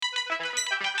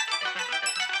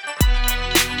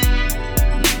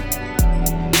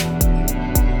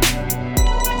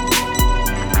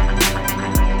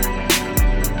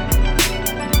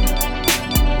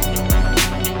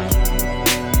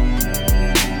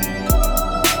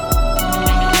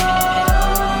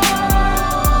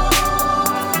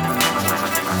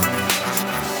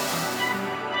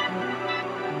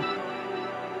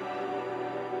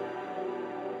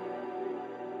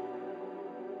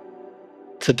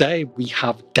Today we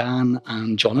have Dan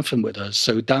and Jonathan with us.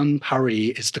 So Dan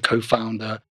Parry is the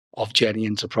co-founder of Journey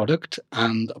into Product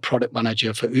and a product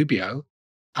manager for Ubio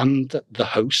and the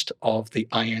host of the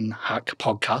Iron Hack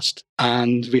podcast.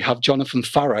 And we have Jonathan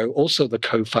Farrow, also the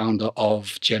co-founder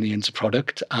of Journey into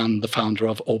Product and the founder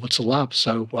of Orbital Lab.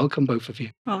 So welcome, both of you.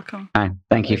 Welcome. Hi,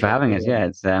 thank you for having us. Yeah,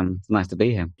 it's nice to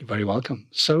be here. You're very welcome.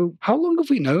 So how long have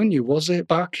we known you? Was it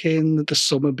back in the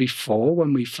summer before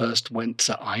when we first went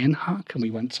to Iron Hack and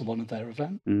we went to one of their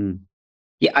events?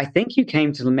 Yeah, I think you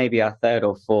came to maybe our third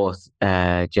or fourth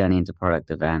Journey into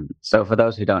Product event. So for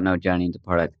those who don't know, Journey into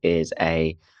Product is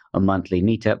a monthly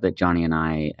meetup that Johnny and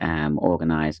I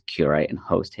organize, curate, and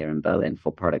host here in Berlin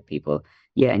for product people.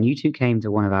 Yeah, and you two came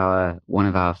to one of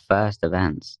our first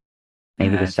events,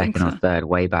 maybe the second or third,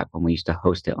 way back when we used to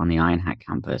host it on the Iron Hack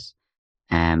campus.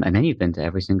 And then you've been to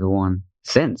every single one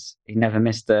since. You never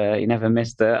missed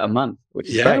a month, which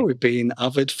is great. We've been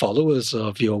avid followers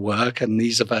of your work and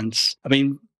these events. I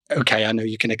mean, okay, I know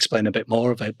you can explain a bit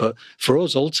more of it, but for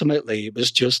us, ultimately, it was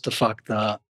just the fact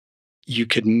that you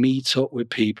could meet up with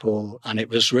people and it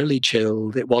was really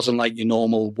chilled. It wasn't like your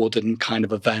normal wooden kind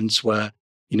of events where,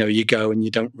 you go and you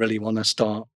don't really want to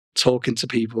start talking to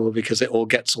people because it all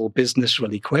gets all business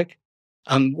really quick.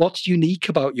 And what's unique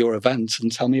about your events,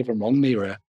 and tell me if I'm wrong,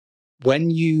 Mira,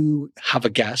 when you have a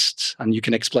guest, and you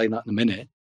can explain that in a minute,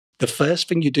 the first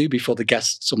thing you do before the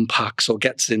guest unpacks or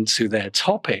gets into their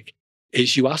topic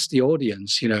is you ask the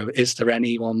audience, is there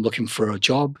anyone looking for a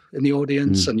job in the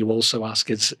audience? And you also ask,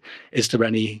 is there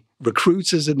any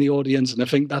recruiters in the audience? And I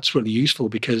think that's really useful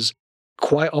because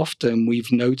quite often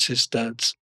we've noticed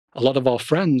that a lot of our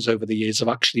friends over the years have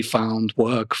actually found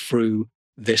work through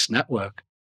this network.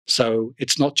 So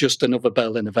it's not just another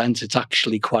Berlin event, it's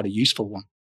actually quite a useful one.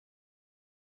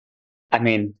 I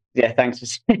mean, yeah, thanks for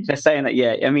saying that.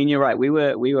 Yeah, I mean, you're right. We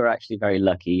were actually very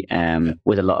lucky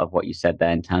with a lot of what you said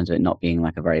there in terms of it not being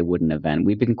like a very wooden event.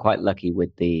 We've been quite lucky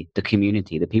with the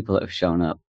community, the people that have shown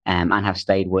up and have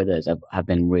stayed with us have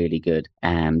been really good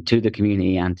to the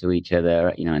community and to each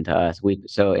other, and to us.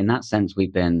 So in that sense,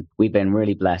 we've been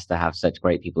really blessed to have such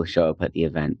great people show up at the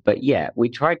event. But yeah, we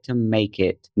tried to make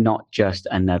it not just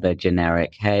another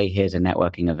generic, hey, here's a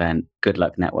networking event. Good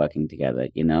luck networking together.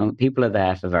 People are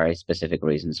there for very specific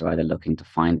reasons. They're either looking to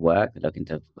find work, they're looking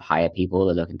to hire people,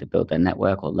 they're looking to build their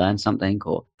network or learn something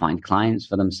or find clients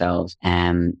for themselves.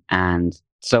 And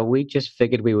so we just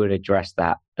figured we would address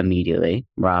that immediately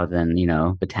rather than,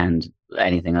 pretend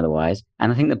anything otherwise.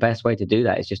 And I think the best way to do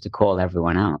that is just to call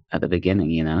everyone out at the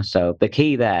beginning, So the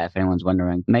key there, if anyone's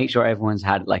wondering, make sure everyone's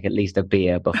had like at least a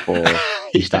beer before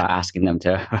you start asking them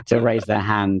to raise their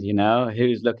hand,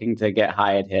 who's looking to get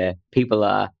hired here. People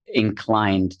are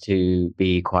inclined to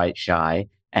be quite shy.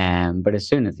 But as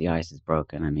soon as the ice is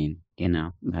broken, I mean,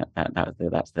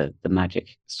 that's the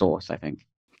magic sauce, I think.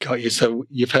 Got you. So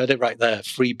you've heard it right there.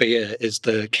 Free beer is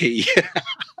the key.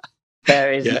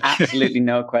 There is absolutely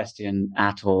no question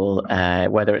at all,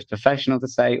 whether it's professional to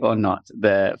say or not.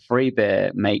 The free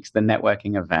beer makes the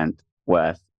networking event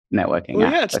worth networking.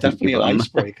 Well, yeah, it's definitely an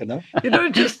icebreaker, no?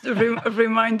 It just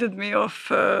reminded me of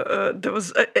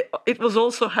it was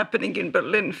also happening in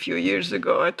Berlin a few years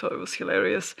ago. I thought it was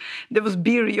hilarious. There was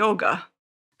beer yoga.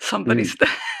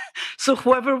 So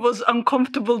whoever was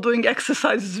uncomfortable doing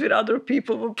exercises with other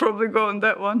people will probably go on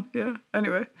that one. Yeah.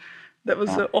 Anyway, that was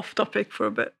off topic for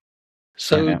a bit.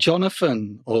 So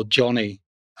Jonathan or Johnny,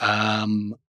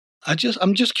 I'm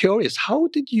just curious, how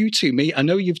did you two meet? I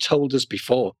know you've told us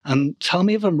before, and tell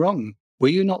me if I'm wrong. Were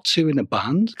you not two in a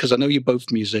band? Because I know you're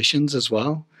both musicians as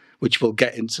well, which we'll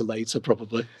get into later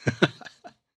probably.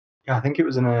 Yeah, I think it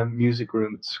was in a music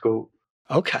room at school.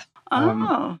 Okay.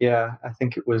 Yeah, I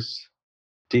think it was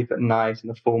deep at night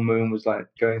and the full moon was like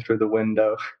going through the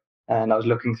window and I was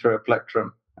looking through a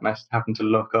plectrum and I happened to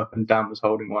look up and Dan was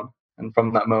holding one. And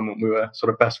from that moment, we were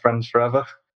sort of best friends forever.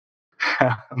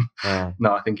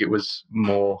 No, I think it was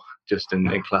more just in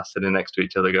class sitting next to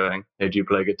each other going, hey, do you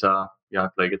play guitar? Yeah, I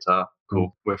play guitar.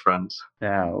 Cool, we're friends.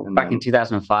 Yeah, back in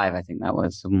 2005, I think that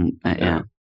was. Yeah.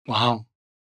 Wow.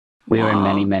 We were in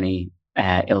many, many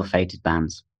ill-fated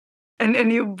bands.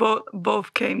 And you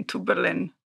both came to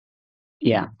Berlin.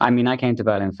 Yeah, I mean, I came to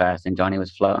Berlin first and Johnny was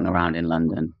floating around in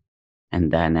London. And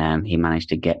then he managed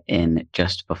to get in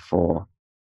just before,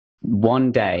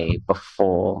 one day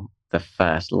before the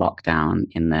first lockdown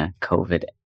in the COVID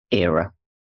era.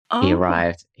 Oh.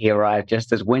 He arrived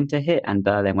just as winter hit and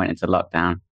Berlin went into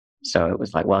lockdown. So it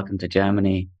was like, welcome to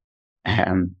Germany.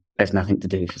 There's nothing to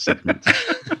do for 6 months.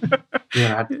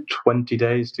 Yeah, I had 20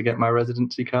 days to get my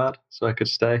residency card so I could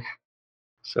stay.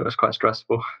 So it was quite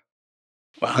stressful.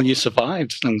 Well, you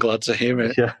survived. I'm glad to hear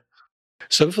it. Yeah.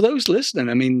 So for those listening,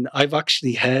 I mean, I've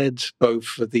actually heard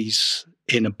both of these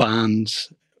in a band.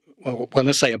 Well, when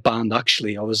I say a band,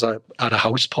 actually, I was at a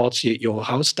house party at your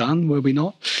house, Dan, were we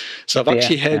not? So I've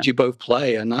actually heard you both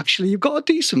play, and actually you've got a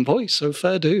decent voice, so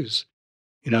fair dues.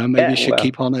 You know, maybe you should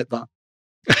keep on at that.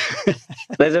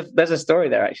 There's a story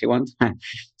there actually. One time,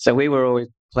 so we were always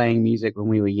playing music when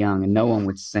we were young, and no one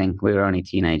would sing. We were only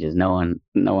teenagers. No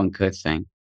one could sing.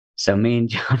 So me and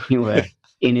Johnny were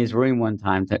in his room one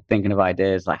time thinking of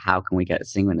ideas like how can we get a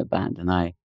singer in the band, and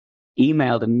I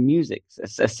emailed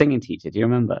a singing teacher. Do you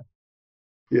remember?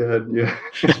 Yeah.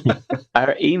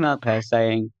 I emailed her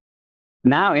saying,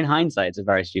 now in hindsight, it's a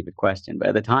very stupid question, but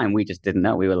at the time we just didn't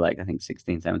know. We were like, I think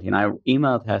 16, 17. I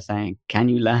emailed her saying, can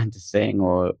you learn to sing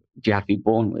or do you have to be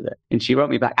born with it? And she wrote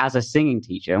me back as a singing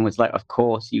teacher and was like, of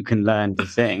course you can learn to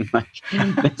sing. Like,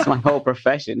 that's my whole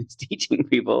profession, is teaching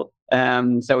people.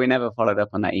 So we never followed up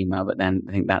on that email, but then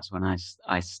I think that's when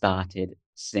I started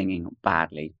singing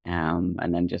badly, and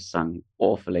then just sung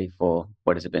awfully for,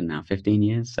 what has it been now, 15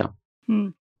 years? So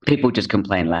people just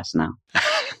complain less now.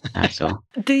 That's all.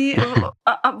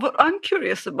 What I'm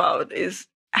curious about is,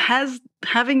 has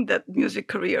having that music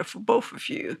career for both of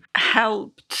you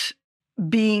helped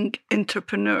being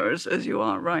entrepreneurs as you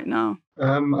are right now?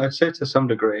 I'd say to some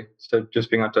degree. So just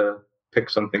being able to pick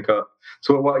something up.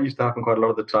 So what used to happen quite a lot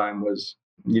of the time was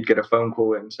you'd get a phone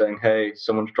call in saying, hey,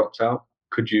 someone's dropped out.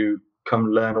 Could you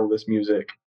come learn all this music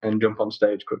and jump on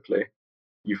stage quickly?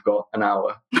 You've got an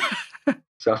hour.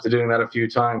 So after doing that a few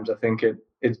times, I think it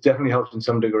definitely helps in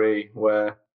some degree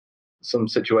where some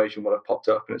situation will have popped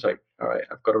up and it's like, all right,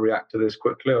 I've got to react to this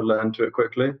quickly or learn to it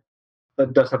quickly.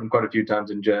 That does happen quite a few times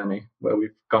in Journey where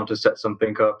we've gone to set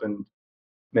something up and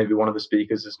maybe one of the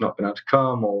speakers has not been able to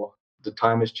come or the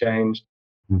time has changed.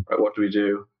 Right, what do we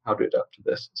do? How do we adapt to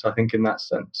this? So I think in that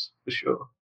sense, for sure.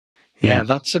 Yeah,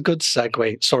 that's a good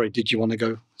segue. Sorry, did you want to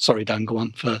go? Sorry, Dan, go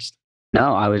on first.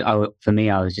 No, for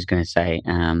me, I was just going to say,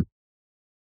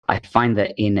 I find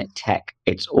that in tech,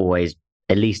 it's always,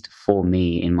 at least for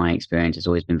me, in my experience, it's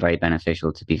always been very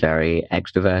beneficial to be very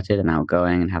extroverted and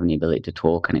outgoing and having the ability to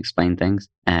talk and explain things.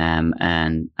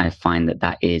 And I find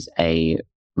that is a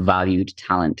valued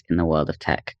talent in the world of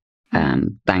tech,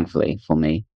 thankfully for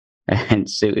me, and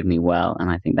suited me well. And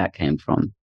I think that came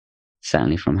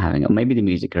certainly from having, or maybe the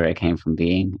music career came from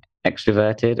being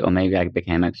extroverted, or maybe I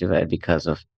became extroverted because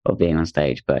of being on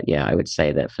stage. But yeah, I would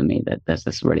say that for me, that there's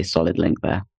this really solid link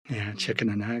there. Yeah, chicken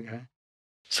and egg. Eh?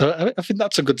 So I think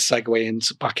that's a good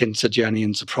segue back into Journey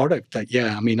into product. That,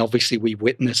 yeah, I mean, obviously we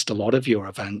witnessed a lot of your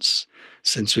events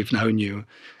since we've known you,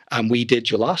 and we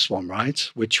did your last one, right?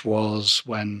 Which was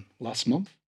last month?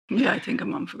 Yeah, I think a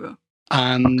month ago.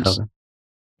 And October.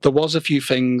 There was a few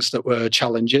things that were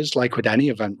challenges, like with any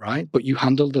event, right? But you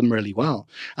handled them really well.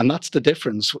 And that's the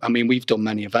difference. I mean, we've done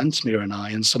many events, Mira and I,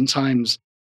 and sometimes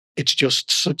it's just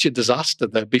such a disaster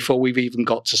that before we've even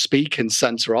got to speak and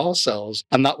center ourselves.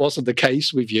 And that wasn't the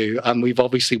case with you. And we've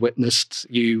obviously witnessed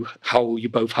how you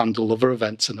both handle other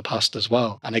events in the past as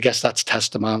well. And I guess that's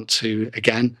testament to,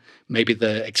 again, maybe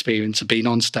the experience of being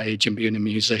on stage and being a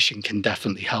musician can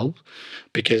definitely help,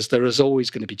 because there is always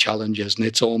going to be challenges. And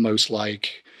it's almost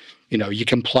like, you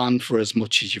can plan for as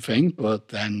much as you think, but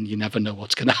then you never know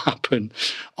what's going to happen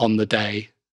on the day.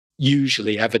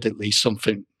 Usually, evidently,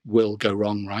 something will go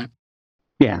wrong, right?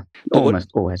 Yeah,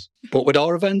 almost always. But with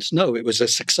our events, no, it was a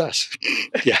success.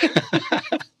 Yeah.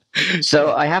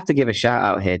 So I have to give a shout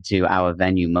out here to our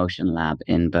venue, Motion Lab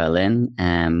in Berlin,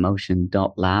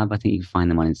 motion.lab. I think you can find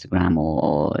them on Instagram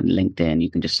or LinkedIn. You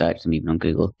can just search them even on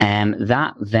Google.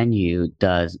 That venue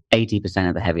does 80%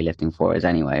 of the heavy lifting for us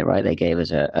anyway, right? They gave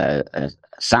us a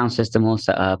sound system all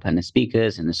set up and the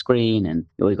speakers and the screen, and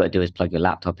all you've got to do is plug your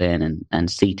laptop in and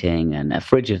seating and a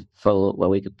fridge full where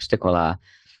we could stick all our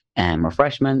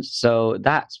refreshments. So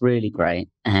that's really great.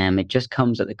 It just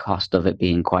comes at the cost of it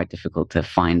being quite difficult to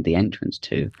find the entrance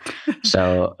to.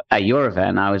 So at your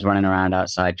event, I was running around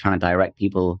outside trying to direct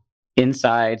people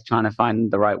inside, trying to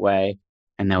find the right way.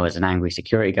 And there was an angry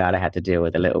security guard I had to deal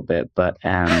with a little bit. But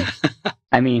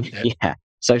I mean, yeah.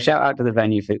 So shout out to the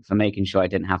venue for making sure I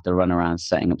didn't have to run around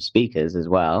setting up speakers as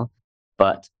well.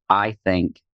 But I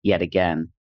think, yet again,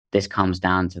 this comes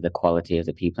down to the quality of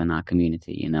the people in our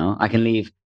community. I can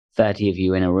leave 30 of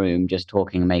you in a room just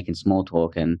talking and making small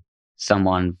talk, and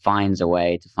someone finds a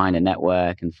way to find a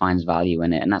network and finds value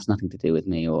in it. And that's nothing to do with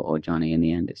me or Johnny in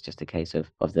the end. It's just a case of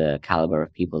the caliber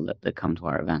of people that come to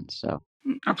our events. So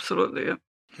absolutely.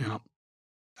 Yeah.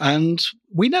 And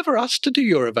we never asked to do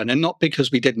your event, and not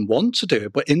because we didn't want to do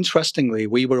it, but interestingly,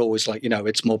 we were always like,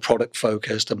 it's more product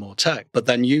focused and more tech. But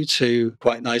then you two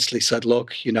quite nicely said,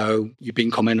 look, you've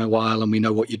been coming a while and we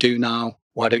know what you do now.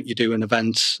 why don't you do an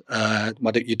event?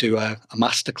 Why don't you do a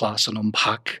masterclass and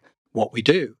unpack what we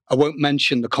do? I won't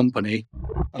mention the company.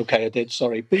 Okay, I did.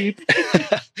 Sorry, beep.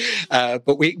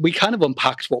 But we kind of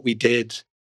unpacked what we did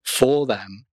for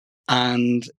them,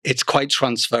 and it's quite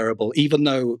transferable. Even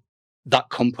though that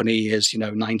company is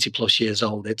 90 plus years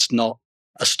old, it's not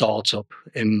a startup.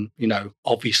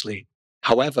 Obviously,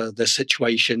 however, the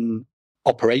situation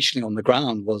operationally on the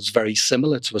ground was very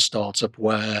similar to a startup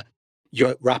where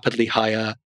you rapidly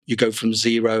hire, you go from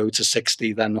 0 to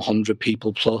 60, then 100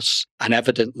 people plus. And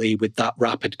evidently, with that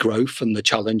rapid growth and the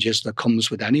challenges that comes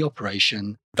with any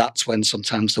operation, that's when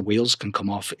sometimes the wheels can come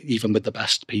off, even with the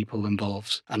best people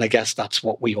involved. And I guess that's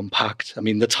what we unpacked. I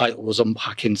mean, the title was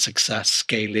Unpacking Success,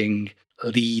 Scaling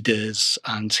Leaders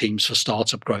and Teams for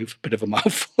Startup Growth. Bit of a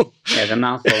mouthful. Yeah, the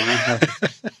mouthful. Huh?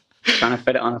 Trying to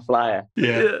fit it on a flyer.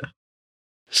 Yeah.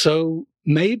 So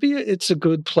maybe it's a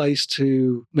good place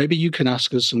to, maybe you can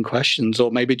ask us some questions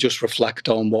or maybe just reflect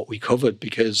on what we covered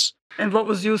because. And what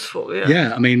was useful, yeah.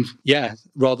 Yeah, I mean,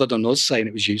 rather than us saying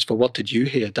it was useful, what did you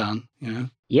hear, Dan?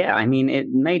 Yeah, I mean, it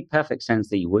made perfect sense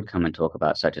that you would come and talk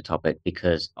about such a topic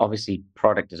because obviously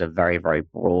product is a very, very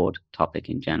broad topic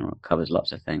in general. It covers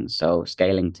lots of things. So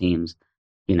scaling teams,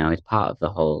 it's part of the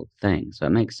whole thing. So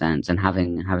it makes sense. And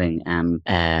having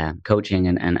coaching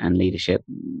and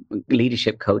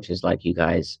leadership coaches like you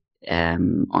guys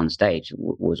on stage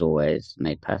was always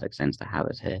made perfect sense to have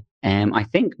us here. I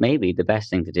think maybe the best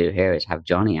thing to do here is have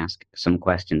Johnny ask some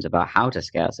questions about how to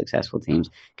scale successful teams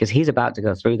because he's about to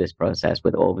go through this process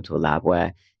with Orbital Lab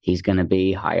where he's going to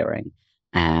be hiring.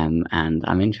 And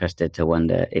I'm interested to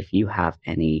wonder if you have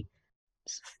any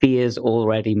fears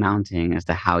already mounting as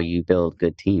to how you build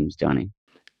good teams, Johnny.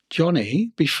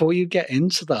 Johnny, before you get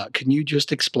into that, can you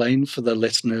just explain for the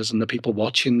listeners and the people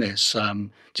watching this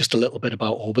just a little bit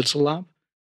about Orbital Lab?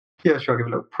 Yeah, sure. I'll give a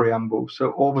little preamble. So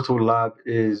Orbital Lab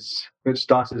it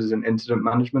started as an incident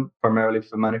management, primarily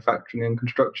for manufacturing and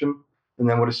construction. And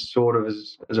then what it sort of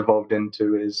has evolved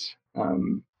into is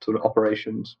sort of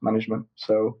operations management.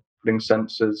 So putting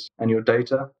sensors and your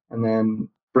data and then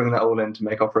bring that all in to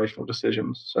make operational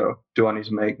decisions. So do I need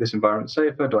to make this environment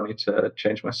safer? Do I need to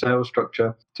change my sales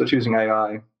structure? So it's using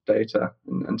AI, data,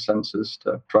 and sensors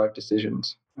to drive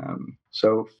decisions.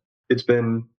 So it's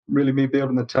been really me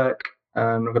building the tech,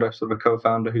 and I've got a sort of a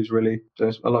co-founder who's really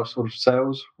doing a lot of sort of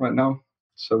sales right now.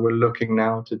 So we're looking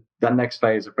now to that next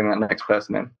phase of bringing that next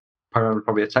person in.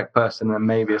 Probably a tech person and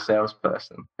maybe a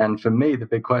salesperson. And for me, the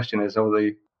big question is all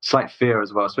the slight fear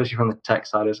as well, especially from the tech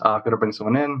side, is I've got to bring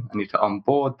someone in, I need to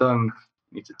onboard them,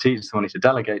 I need to teach them, I need to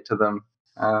delegate to them,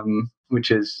 which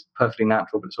is perfectly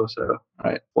natural, but it's also,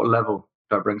 right, what level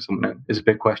do I bring someone in is a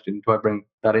big question. Do I bring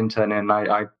that intern in,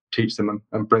 I teach them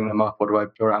and bring them up, or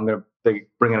I'm going to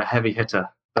bring in a heavy hitter,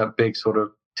 that big sort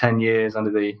of 10 years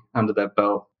under their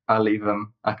belt. I'll leave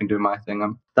them. I can do my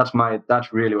thing. That's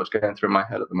really what's going through my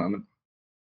head at the moment.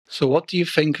 So what do you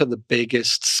think are the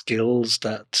biggest skills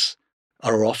that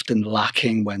are often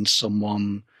lacking when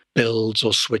someone builds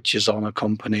or switches on a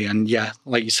company? And yeah,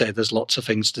 like you say, there's lots of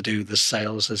things to do. There's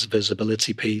sales, there's a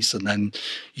visibility piece, and then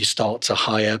you start to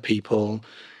hire people.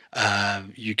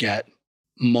 You get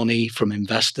money from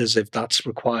investors if that's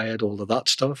required, all of that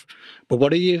stuff. But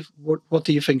what do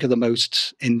you think are the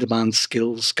most in-demand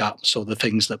skills gaps or the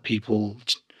things that people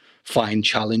find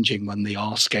challenging when they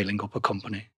are scaling up a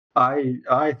company?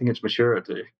 I think it's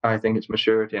maturity. I think it's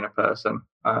maturity in a person.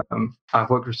 I've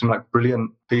worked with some like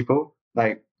brilliant people,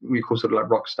 like we call sort of like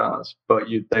rock stars, but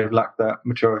they've lacked that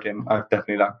maturity, and I've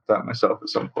definitely lacked that myself at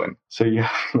some point. So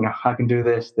I can do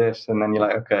this, and then you're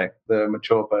like, okay, the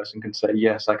mature person can say,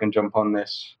 yes, I can jump on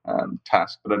this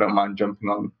task, but I don't mind jumping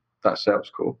on that sales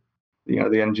call.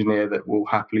 The engineer that will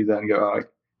happily then go, all right,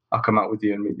 I'll come out with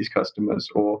you and meet these customers,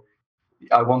 or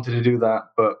I wanted to do that,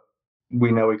 but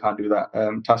we know we can't do that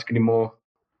task anymore.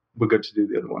 We're good to do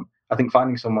the other one. I think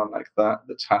finding someone like that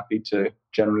that's happy to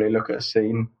generally look at a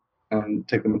scene and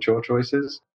take the mature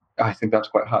choices, I think that's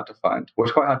quite hard to find. Well,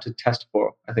 it's quite hard to test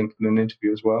for, I think, in an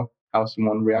interview as well, how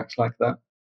someone reacts like that.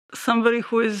 Somebody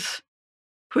who is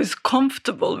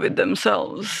comfortable with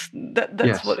themselves. That's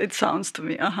yes. What it sounds to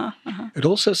me. It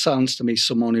also sounds to me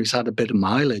someone who's had a bit of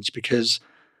mileage, because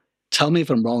tell me if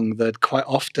I'm wrong, that quite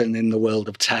often in the world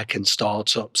of tech and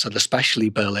startups, and especially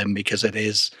Berlin, because it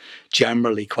is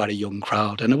generally quite a young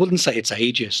crowd, and I wouldn't say it's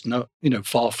ageist, no,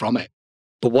 far from it.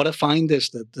 But what I find is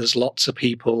that there's lots of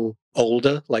people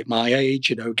older, like my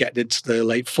age, getting into the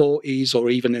late 40s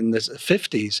or even in the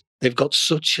 50s. They've got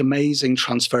such amazing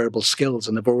transferable skills,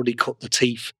 and they've already cut the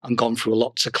teeth and gone through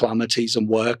lots of calamities and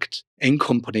worked in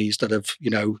companies that have,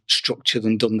 structured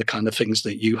and done the kind of things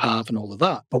that you have and all of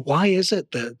that. But why is it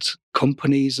that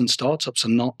companies and startups are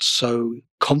not so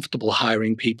comfortable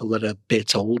hiring people that are a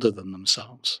bit older than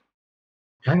themselves?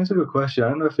 I think that's a good question. I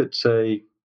don't know if it's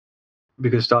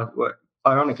because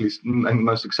ironically,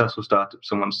 most successful startups,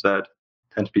 someone said,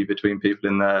 tend to be between people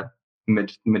in their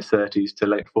mid 30s to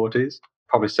late 40s.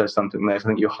 Probably says something there. I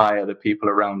think you hire the people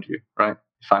around you, right?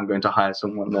 If I'm going to hire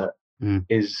someone that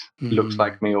looks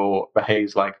like me or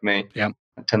behaves like me, it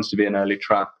tends to be an early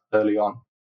trap early on.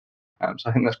 So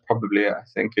I think that's probably it. I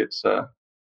think it's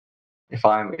if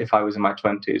I was in my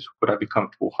 20s, would I be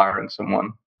comfortable hiring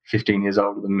someone 15 years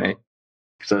older than me?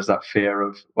 Because there's that fear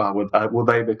of, well, will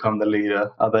they become the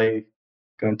leader? Are they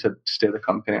going to steer the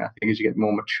company? I think as you get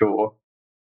more mature,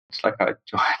 it's like I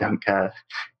don't care.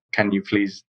 Can you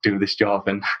please do this job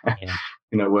and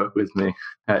work with me?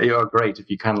 You're great if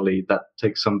you can lead. That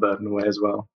takes some burden away as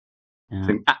well. I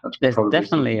think that's there's probably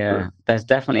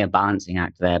definitely a balancing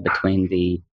act there between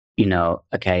the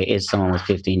okay, is someone with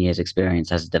 15 years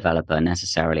experience as a developer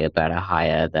necessarily a better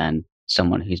hire than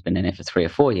someone who's been in it for 3 or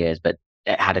 4 years but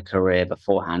had a career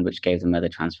beforehand which gave them other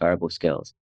transferable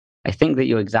skills? I think that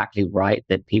you're exactly right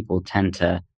that people tend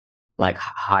to like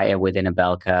hire within a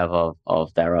bell curve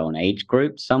of their own age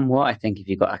group somewhat. I think if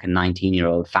you've got like a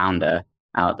 19-year-old founder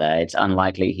out there, it's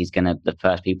unlikely the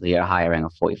first people you're hiring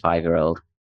are 45-year-old,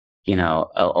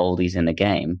 oldies in the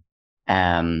game.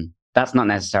 That's not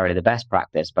necessarily the best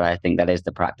practice, but I think that is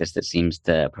the practice that seems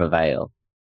to prevail.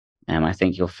 I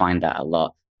think you'll find that a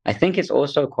lot. I think it's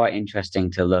also quite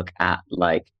interesting to look at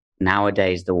like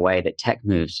nowadays the way that tech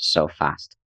moves so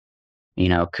fast.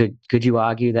 Could you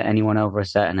argue that anyone over a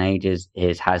certain age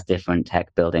has different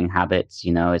tech building habits?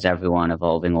 Is everyone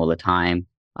evolving all the time?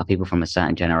 Are people from a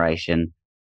certain generation,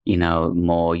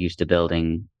 more used to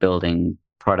building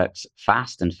products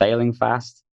fast and failing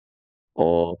fast,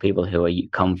 or people who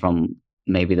come from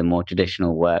maybe the more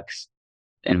traditional works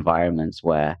environments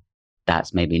where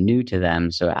that's maybe new to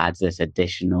them, so it adds this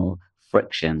additional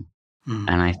friction.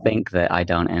 And I think that I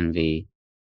don't envy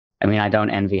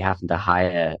having to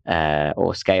hire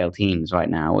or scale teams right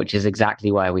now, which is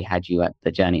exactly why we had you at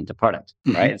the journey into product,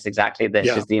 right? It's exactly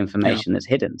this is the information that's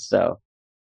hidden. So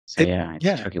it's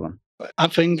a tricky one. I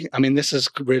think, this is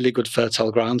really good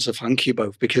fertile ground. So thank you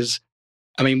both, because,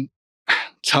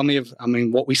 tell me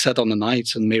what we said on the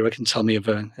night, and Mira can tell me if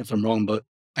I'm wrong, but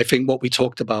I think what we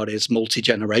talked about is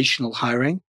multi-generational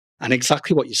hiring, and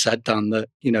exactly what you said, Dan, that,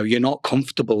 you're not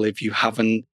comfortable if you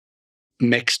haven't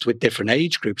mixed with different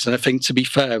age groups. And I think, to be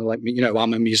fair, like,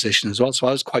 I'm a musician as well, so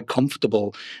I was quite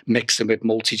comfortable mixing with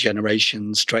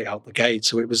multi-generations straight out the gate.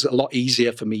 So it was a lot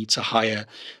easier for me to hire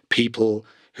people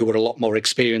who were a lot more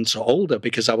experienced or older,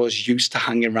 because I was used to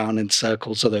hanging around in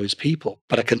circles of those people.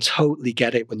 But I can totally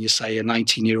get it when you say a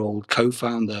 19-year-old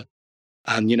co-founder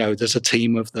and, there's a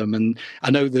team of them. And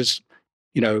I know there's,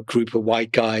 a group of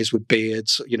white guys with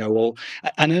beards, and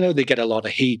I know they get a lot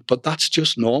of heat, but that's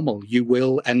just normal. You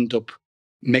will end up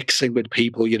mixing with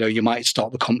people. You might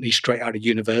start the company straight out of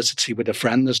university with a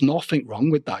friend. There's nothing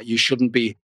wrong with that. You shouldn't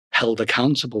be held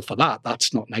accountable for that.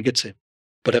 That's not negative.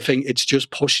 But I think it's just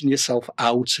pushing yourself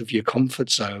out of your comfort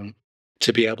zone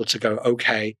to be able to go,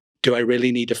 okay, do I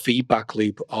really need a feedback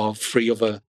loop of 3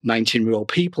 other 19-year-old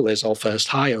people as our first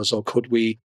hires, or could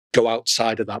we go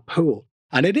outside of that pool?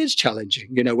 And it is challenging.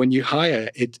 When you hire,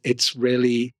 it's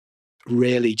really,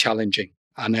 really challenging.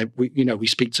 And we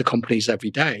speak to companies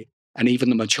every day, and even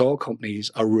the mature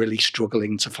companies are really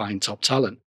struggling to find top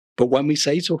talent. But when we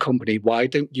say to a company, why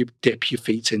don't you dip your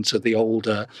feet into the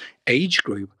older age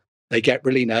group? They get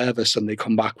really nervous and they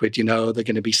come back with, they're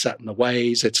going to be set in the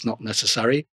ways. It's not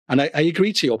necessary. And I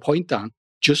agree to your point, Dan.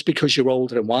 Just because you're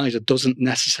older and wiser doesn't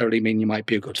necessarily mean you might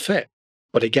be a good fit.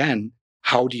 But again,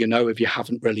 how do you know if you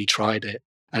haven't really tried it?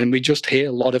 And we just hear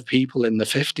a lot of people in the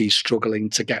 50s struggling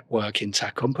to get work in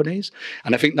tech companies.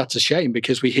 And I think that's a shame,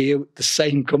 because we hear the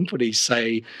same companies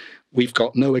say, we've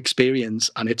got no experience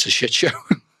and it's a shit show.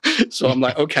 So I'm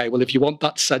like, okay, well, if you want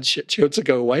that said shit show to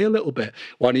go away a little bit,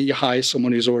 why don't you hire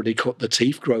someone who's already cut the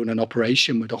teeth, grown an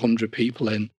operation with 100 people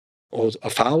in, or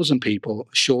 1,000 people?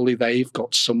 Surely they've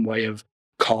got some way of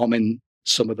calming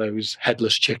some of those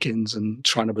headless chickens and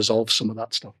trying to resolve some of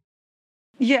that stuff.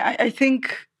 Yeah, I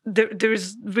think there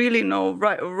is really no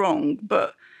right or wrong,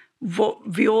 but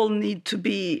what we all need to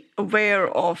be aware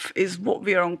of is what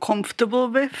we are uncomfortable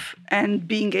with, and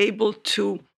being able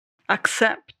to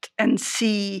accept and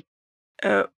see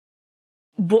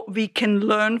what we can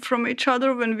learn from each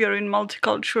other when we are in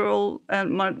multicultural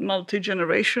and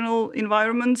multi-generational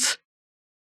environments.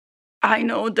 I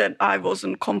know that I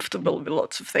wasn't comfortable with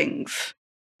lots of things,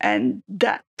 and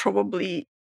that probably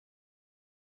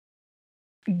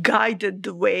guided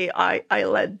the way I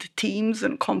led teams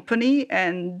and company.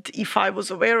 And if I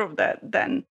was aware of that,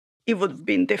 then it would have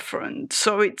been different.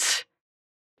 So it's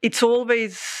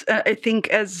always, I think,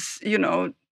 as you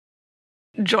know,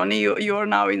 Johnny, you are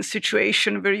now in a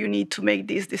situation where you need to make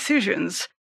these decisions.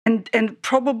 And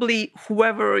probably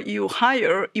whoever you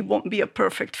hire, it won't be a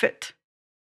perfect fit.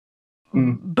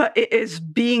 But it is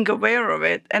being aware of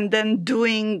it and then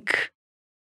doing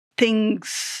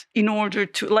things in order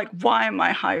to, like, why am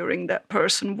I hiring that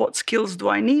person? What skills do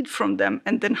I need from them?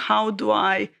 And then how do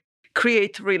I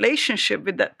create a relationship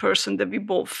with that person that we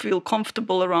both feel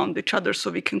comfortable around each other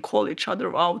so we can call each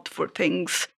other out for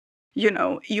things.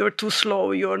 You're too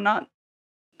slow, you're not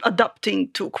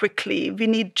adapting too quickly, we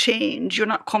need change, you're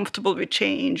not comfortable with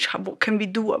change, what can we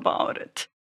do about it?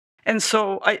 And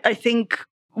so I think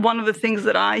one of the things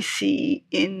that I see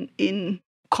in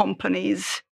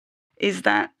companies is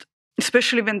that,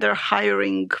 especially when they're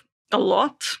hiring a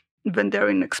lot, when they're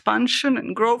in expansion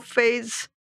and growth phase,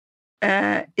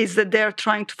 is that they're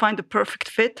trying to find the perfect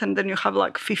fit, and then you have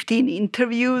like 15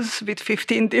 interviews with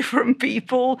 15 different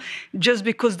people just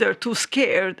because they're too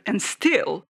scared, and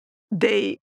still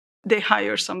they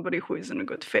hire somebody who isn't a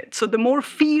good fit. So the more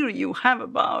fear you have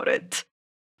about it,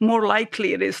 more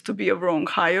likely it is to be a wrong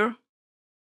hire.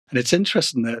 And it's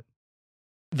interesting that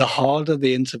the harder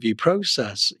the interview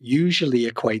process usually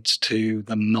equates to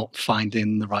them not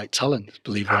finding the right talent,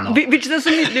 believe it or not. Which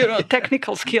doesn't mean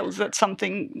technical skills. That's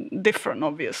something different,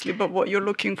 obviously. But what you're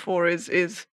looking for is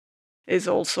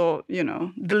also,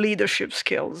 the leadership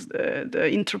skills, the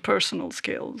interpersonal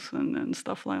skills and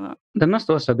stuff like that. There must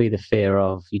also be the fear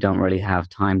of you don't really have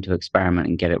time to experiment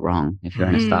and get it wrong. If you're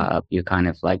in a startup, you kind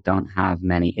of like don't have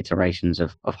many iterations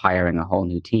of hiring a whole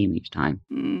new team each time.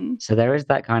 So there is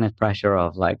that kind of pressure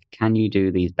of like, can you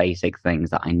do these basic things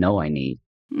that I know I need,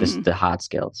 the hard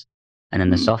skills? And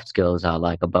then the soft skills are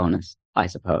like a bonus, I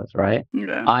suppose, right?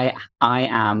 Yeah. I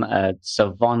am a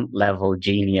savant level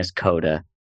genius coder.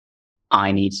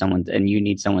 I need someone, and you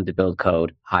need someone to build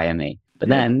code, hire me. But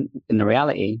then in the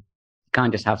reality, you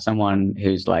can't just have someone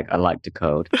who's like, I like to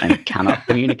code and cannot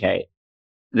communicate.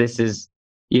 This is,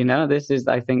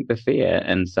 I think, the fear.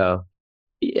 And so,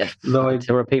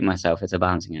 to repeat myself, it's a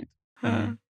balancing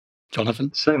act.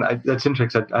 Jonathan? Saying that's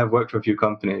interesting. I've worked for a few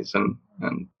companies and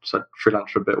so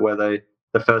freelance for a bit where the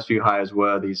first few hires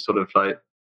were these sort of like,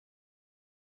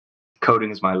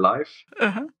 coding is my life.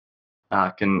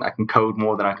 I can code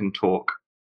more than I can talk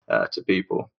to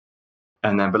people.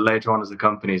 And then, but later on, as the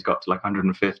company's got to like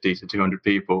 150 to 200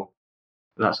 people,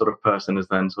 that sort of person has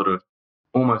then sort of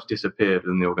almost disappeared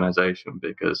in the organization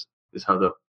because it's how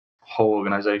the whole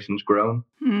organization's grown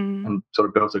and sort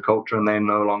of built a culture, and they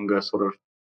no longer sort of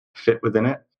fit within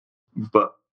it.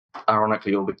 But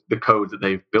ironically, all the code that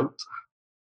they've built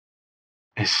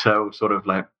is so sort of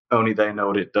like only they know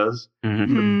what it does.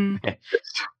 So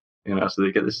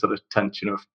they get this sort of tension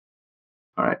of,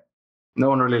 all right, no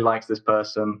one really likes this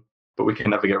person, but we can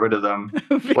never get rid of them.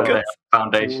 Well, they have the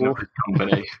foundation of this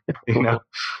company,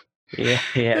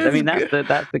 Yeah. I mean,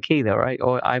 that's the key, though, right?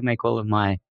 Or I make all of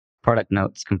my product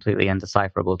notes completely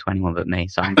undecipherable to anyone but me,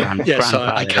 so I'm so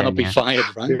I cannot be fired,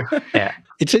 right? Yeah.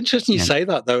 It's interesting you say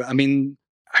that, though. I mean,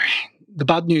 the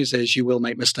bad news is you will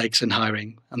make mistakes in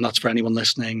hiring, and that's for anyone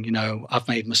listening. I've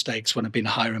made mistakes when I've been a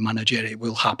hiring manager. It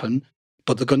will happen.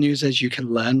 But the good news is you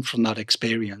can learn from that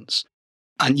experience.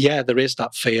 And yeah, there is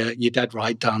that fear. You're dead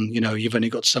right, Dan. You've only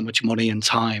got so much money and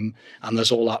time, and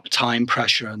there's all that time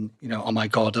pressure. And, oh my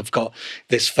God, I've got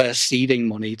this first seeding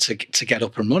money to get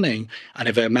up and running. And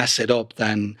if I mess it up,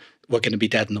 then we're going to be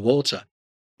dead in the water.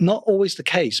 Not always the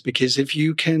case, because if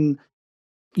you can,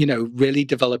 really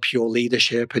develop your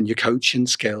leadership and your coaching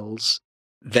skills,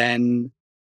 then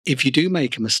if you do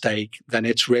make a mistake, then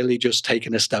it's really just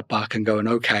taking a step back and going,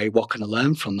 okay, what can I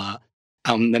learn from that?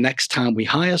 And the next time we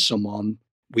hire someone,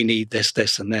 we need this,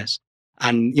 this, and this.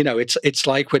 And, it's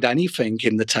like with anything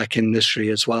in the tech industry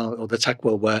as well, or the tech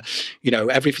world, where,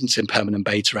 everything's in permanent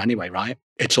beta anyway, right?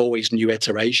 It's always new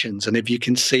iterations. And if you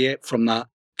can see it from that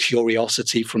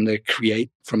curiosity, from a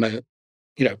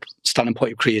standing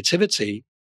point of creativity,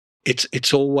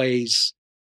 it's always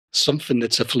something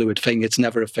that's a fluid thing. It's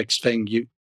never a fixed thing.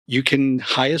 You can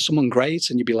hire someone great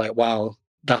and you'd be like, wow,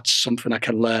 that's something I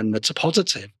can learn that's a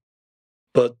positive.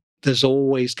 But there's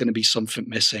always going to be something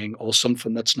missing or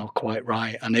something that's not quite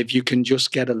right. And if you can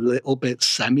just get a little bit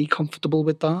semi-comfortable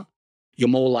with that, you're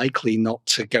more likely not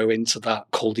to go into that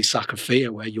cul-de-sac of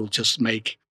fear where you'll just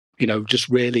make, just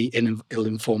really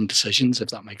ill-informed decisions, if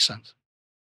that makes sense.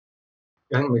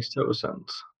 I think it makes total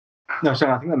sense. No,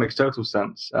 sorry, I think that makes total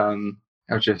sense. I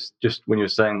was just when you were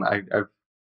saying that,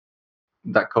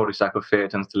 that cul-de-sac of fear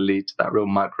tends to lead to that real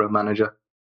micromanager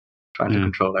trying to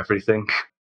control everything,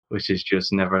 which is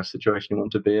just never a situation you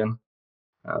want to be in.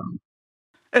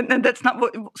 And that's not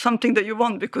something that you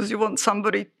want, because you want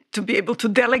somebody to be able to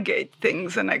delegate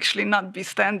things and actually not be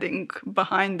standing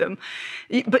behind them.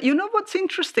 But you know what's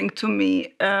interesting to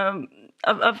me? I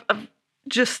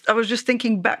was just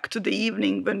thinking back to the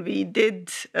evening when we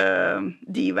did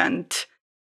the event,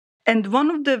 and one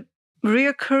of the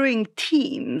reoccurring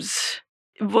themes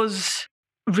was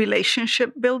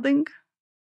relationship building.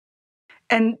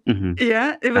 And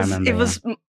yeah, it was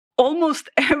almost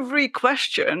every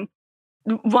question.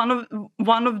 One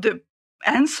of the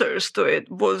answers to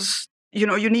it was,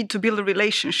 you need to build a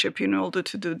relationship in order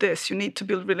to do this. You need to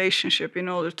build a relationship in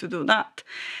order to do that.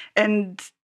 And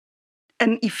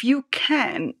if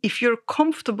you're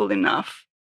comfortable enough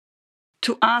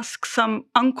to ask some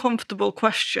uncomfortable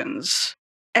questions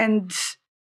and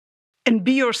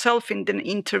be yourself in the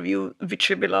interview, which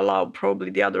will allow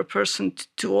probably the other person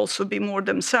to also be more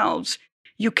themselves,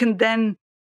 you can then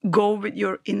go with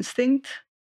your instinct.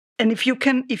 And if you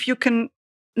can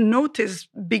notice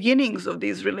beginnings of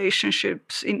these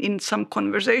relationships in some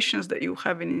conversations that you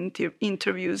have in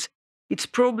interviews, it's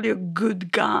probably a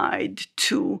good guide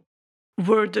to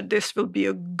whether this will be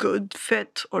a good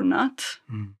fit or not.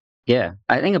 Yeah,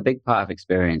 I think a big part of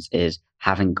experience is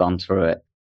having gone through it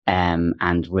and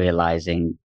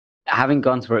having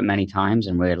gone through it many times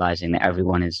and realizing that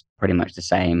everyone is pretty much the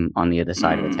same on the other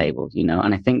side of the table,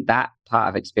 And I think that part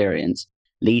of experience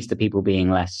leads to people being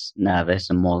less nervous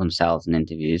and more themselves in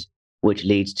interviews, which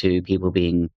leads to people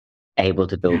being able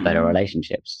to build better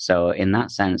relationships. So in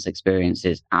that sense, experience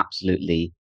is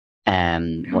absolutely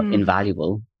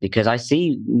invaluable, because I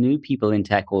see new people in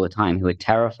tech all the time who are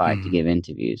terrified to give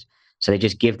interviews. So they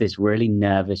just give this really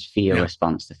nervous fear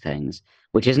response to things,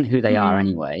 which isn't who they are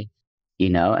anyway,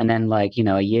 and then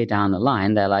a year down the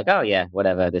line, they're like, oh yeah,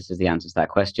 whatever, this is the answer to that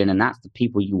question. And that's the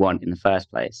people you want in the first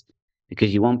place,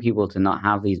 because you want people to not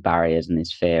have these barriers and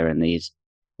this fear and these,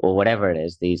 or whatever it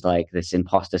is, this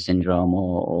imposter syndrome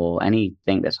or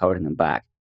anything that's holding them back,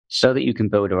 so that you can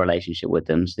build a relationship with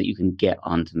them, so that you can get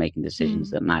on to making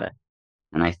decisions that matter.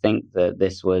 And I think that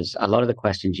this was a lot of the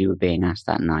questions you were being asked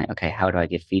that night. Okay, how do I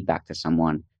give feedback to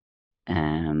someone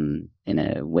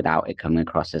without it coming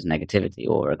across as negativity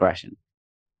or aggression?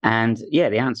 And yeah,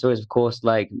 the answer is, of course,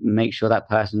 make sure that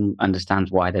person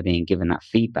understands why they're being given that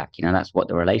feedback. That's what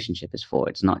the relationship is for.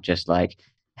 It's not just like,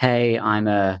 hey, I'm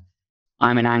an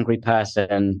angry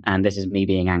person and this is me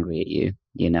being angry at you.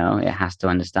 It has to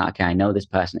understand, okay, I know this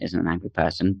person isn't an angry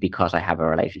person because I have a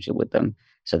relationship with them.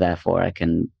 So therefore I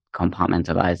can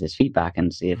compartmentalize this feedback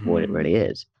and see what it really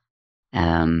is.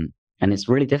 And it's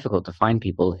really difficult to find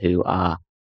people who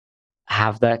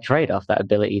have that trade-off, that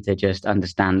ability to just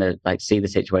understand see the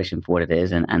situation for what it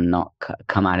is and not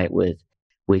come at it with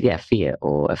fear.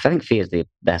 Or I think fear is the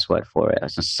best word for it.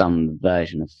 It's some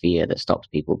version of fear that stops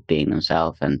people being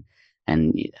themselves and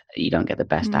you don't get the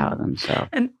best out of them. So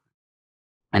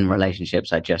and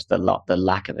relationships are just the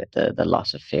lack of it, the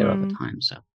loss of fear over time.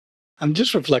 So I'm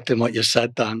just reflecting what you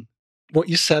said, Dan. What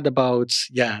you said about,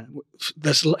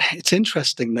 it's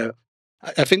interesting that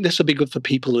I think this would be good for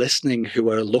people listening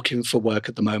who are looking for work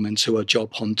at the moment, who are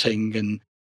job hunting.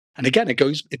 And again,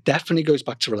 it definitely goes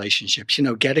back to relationships,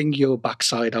 getting your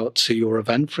backside out to your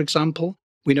event, for example.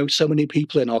 We know so many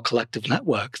people in our collective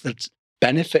network that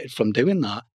benefited from doing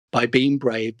that by being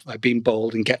brave, by being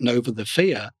bold and getting over the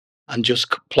fear and just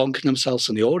plonking themselves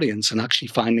in the audience and actually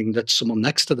finding that someone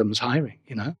next to them is hiring,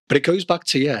 But it goes back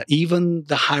to, even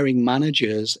the hiring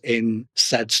managers in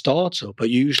said startup are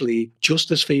usually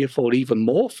just as fearful, even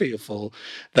more fearful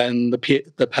than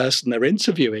the person they're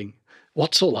interviewing.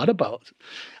 What's all that about?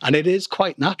 And it is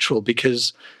quite natural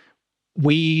because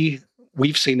we've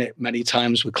seen it many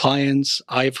times with clients.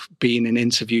 I've been in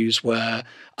interviews where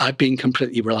I've been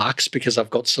completely relaxed because I've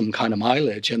got some kind of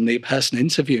mileage and the person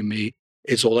interviewing me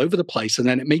is all over the place. And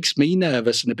then it makes me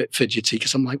nervous and a bit fidgety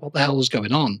because I'm like, what the hell is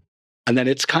going on? And then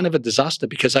it's kind of a disaster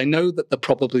because I know that they're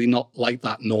probably not like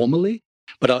that normally,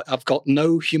 but I've got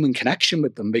no human connection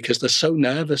with them because they're so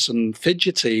nervous and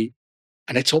fidgety.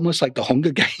 And it's almost like the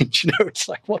Hunger Games, It's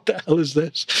like, what the hell is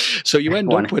this? So you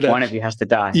end up with one of you has to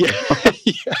die. Yeah.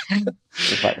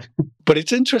 But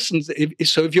it's interesting.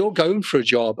 So if you're going for a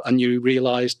job and you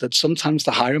realize that sometimes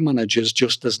the hiring manager is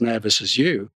just as nervous as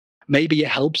you, maybe it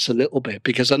helps a little bit,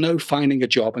 because I know finding a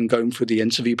job and going through the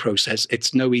interview process,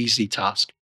 it's no easy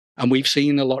task. And we've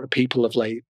seen a lot of people of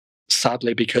late,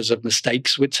 sadly, because of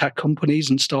mistakes with tech companies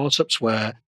and startups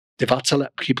where they've had to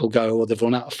let people go or they've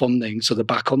run out of funding. So they're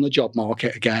back on the job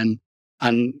market again.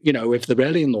 And, if they're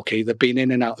really unlucky, they've been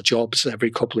in and out of jobs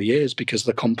every couple of years because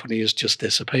the company has just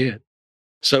disappeared.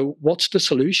 So what's the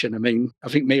solution? I mean, I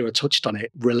think Mira touched on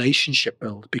it, relationship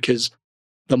build, because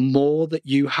the more that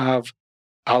you have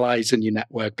allies in your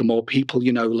network, the more people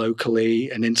you know locally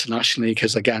and internationally,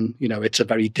 because again, it's a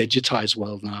very digitized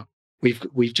world now.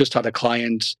 We've just had a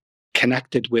client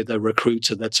connected with a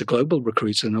recruiter that's a global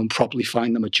recruiter, and will probably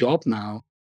find them a job now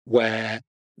where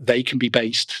they can be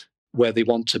based where they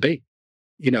want to be.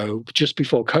 Just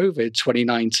before COVID,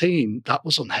 2019, that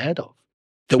was unheard of.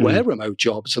 There were remote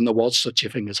jobs and there was such a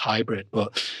thing as hybrid,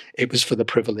 but it was for the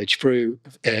privileged few.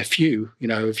 If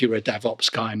you're a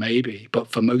DevOps guy, maybe. But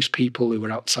for most people who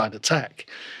were outside of tech,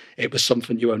 it was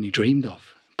something you only dreamed of.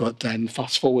 But then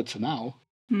fast forward to now.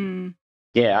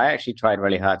 Yeah, I actually tried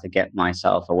really hard to get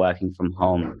myself a working from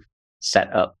home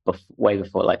set up way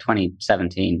before, like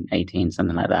 2017, 18,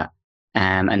 something like that.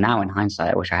 And now in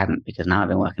hindsight, I wish I hadn't, because now I've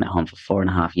been working at home for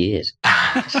 4.5 years.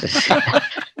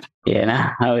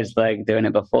 Yeah, I was like doing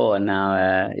it before, and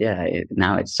now,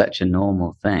 now it's such a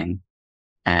normal thing.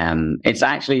 It's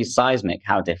actually seismic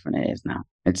how different it is now.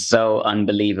 It's so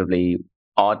unbelievably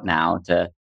odd now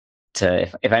to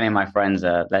if any of my friends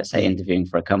are, let's say, interviewing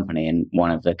for a company, and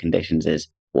one of the conditions is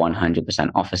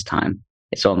 100% office time.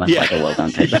 It's almost like, well,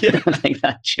 don't take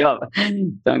that job.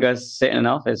 Don't go sit in an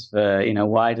office for,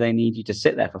 why do they need you to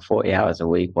sit there for 40 hours a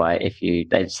week? Why, it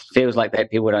feels like that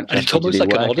people don't trust it's you to almost do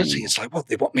like an work odyssey. anymore. It's like, what,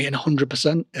 they want me in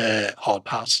 100% hard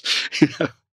pass.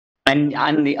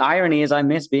 And the irony is, I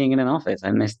miss being in an office.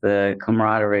 I miss the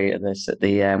camaraderie of what's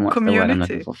the word I'm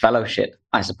looking for? Fellowship,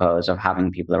 I suppose, of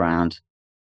having people around.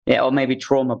 Yeah, or maybe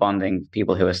trauma bonding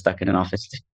people who are stuck in an office.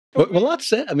 Well,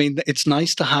 that's it. I mean, it's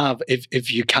nice to have, if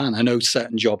you can. I know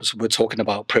certain jobs, we're talking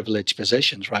about privileged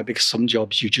positions, right? Because some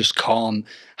jobs you just can't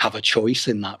have a choice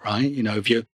in that, right?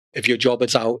 If your job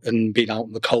is out and being out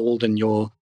in the cold and you're,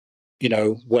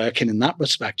 working in that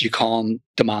respect, you can't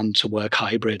demand to work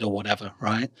hybrid or whatever,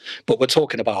 right? But we're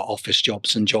talking about office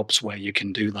jobs and jobs where you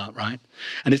can do that, right?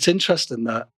 And it's interesting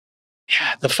that,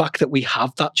 the fact that we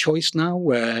have that choice now,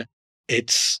 where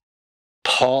it's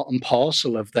part and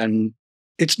parcel of, then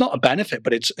it's not a benefit,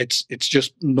 but it's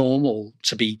just normal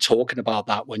to be talking about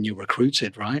that when you're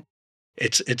recruited, right?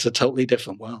 It's a totally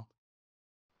different world.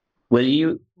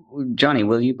 Johnny,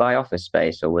 will you buy office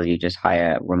space, or will you just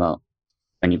hire remote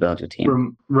when you build your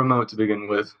team? Remote to begin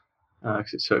with,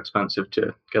 because it's so expensive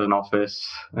to get an office,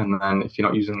 and then if you're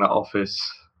not using that office,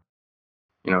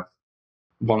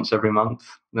 once every month,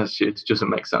 it doesn't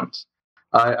make sense.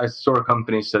 I saw a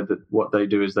company said that what they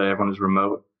do is everyone is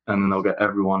remote, and then they'll get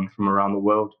everyone from around the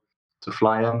world to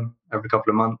fly in every couple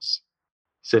of months,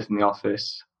 sit in the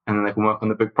office, and then they can work on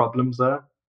the big problems there.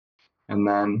 And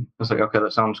then I was like, okay,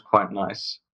 that sounds quite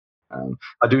nice.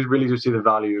 I really do see the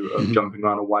value of jumping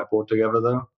around a whiteboard together,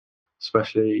 though,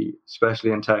 especially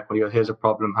in tech. When you go, here's a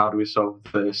problem, how do we solve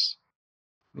this?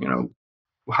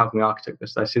 How can we architect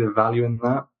this? I see the value in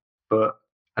that, but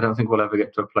I don't think we'll ever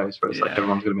get to a place where it's like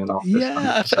everyone's going to be in the office.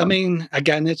 Yeah, 100%. I mean,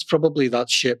 again, it's probably that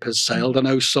ship has sailed. I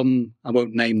know I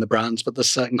won't name the brands, but there's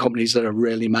certain companies that are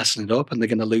really messing it up and they're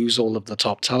going to lose all of the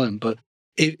top talent. But,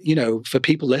 for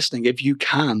people listening, if you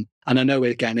can, and I know,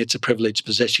 again, it's a privileged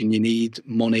position, you need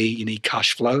money, you need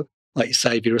cash flow. Like you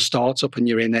say, if you're a startup and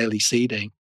you're in early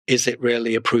seeding, is it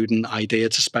really a prudent idea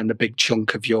to spend a big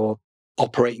chunk of your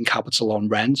operating capital on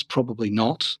rent? Probably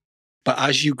not. But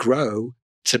as you grow,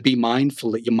 to be mindful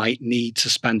that you might need to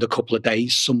spend a couple of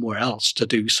days somewhere else to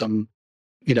do some,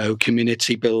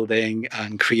 community building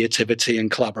and creativity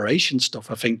and collaboration stuff.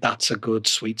 I think that's a good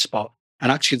sweet spot.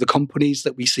 And actually, the companies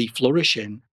that we see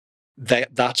flourishing,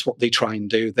 that's what they try and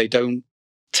do. They don't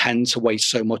tend to waste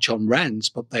so much on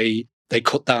rent, but they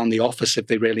cut down the office if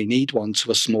they really need one to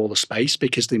a smaller space,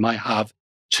 because they might have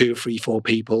 2 or 3, 4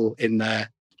 people in there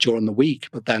during the week,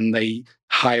 but then they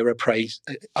hire a place,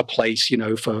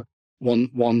 for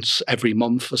once every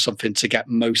month or something to get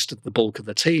most of the bulk of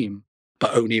the team,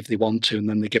 but only if they want to, and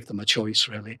then they give them a choice,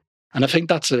 really. And I think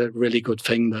that's a really good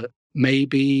thing. That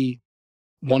maybe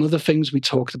one of the things we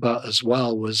talked about as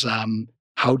well was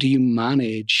how do you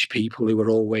manage people who are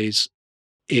always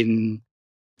in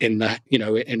in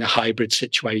a hybrid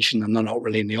situation and they're not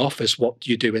really in the office? What do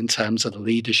you do in terms of the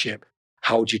leadership?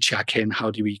 How do you check in?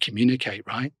 How do we communicate,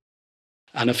 right?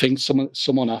 And I think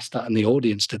someone asked that in the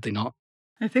audience, did they not?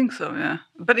 I think so, yeah.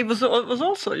 But it was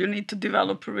also, you need to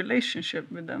develop a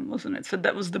relationship with them, wasn't it? So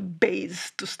that was the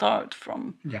base to start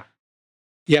from. Yeah.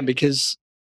 Yeah, because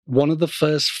one of the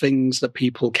first things that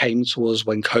people came to us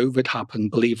when COVID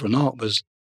happened, believe it or not, was,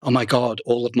 oh my God,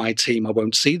 all of my team, I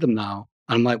won't see them now.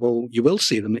 And I'm like, well, you will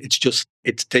see them.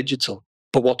 It's digital.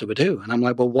 But what do we do? And I'm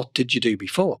like, well, what did you do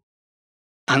before?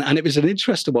 And it was an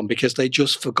interesting one because they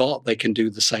just forgot they can do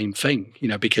the same thing,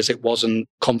 because it wasn't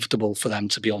comfortable for them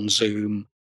to be on Zoom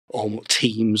or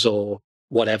Teams or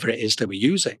whatever it is they were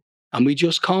using. And we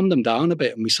just calmed them down a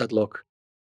bit and we said, look,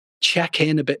 check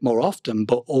in a bit more often,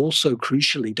 but also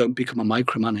crucially, don't become a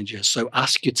micromanager. So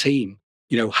ask your team,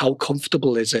 how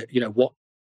comfortable is it? What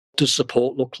does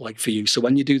support look like for you? So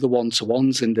when you do the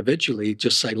one-to-ones individually,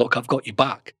 just say, look, I've got your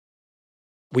back.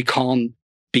 We can't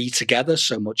be together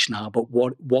so much now, but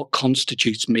what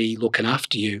constitutes me looking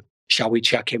after you? Shall we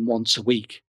check in once a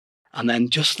week? And then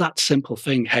just that simple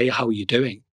thing, hey, how are you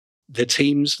doing? The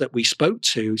teams that we spoke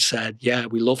to said, yeah,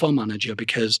 we love our manager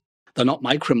because they're not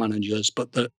micromanagers,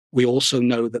 but that we also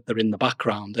know that they're in the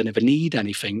background. And if they need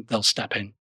anything, they'll step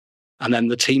in. And then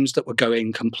the teams that were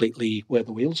going completely where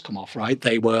the wheels come off, right?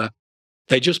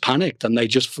 They just panicked and they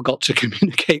just forgot to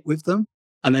communicate with them.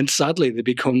 And then sadly, they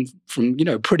become from,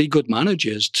 pretty good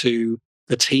managers to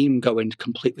the team going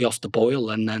completely off the boil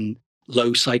and then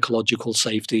low psychological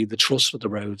safety, the trust with the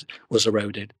road was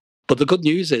eroded. But the good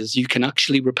news is you can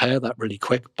actually repair that really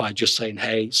quick by just saying,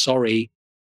 hey, sorry,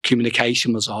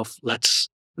 communication was off. Let's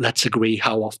agree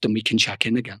how often we can check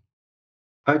in again.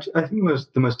 I think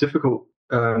the most difficult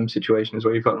situation is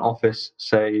where you've got an office,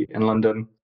 say in London,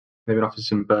 maybe an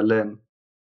office in Berlin.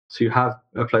 So you have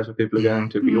a place where people are going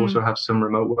to, but you also have some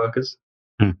remote workers.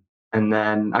 And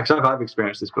then, actually, I've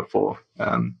experienced this before,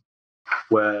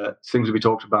 where things will be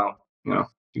talked about. You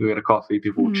go get a coffee,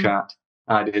 people will chat,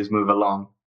 ideas move along.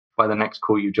 By the next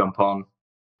call you jump on,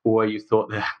 where you thought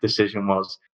the decision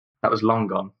was, that was long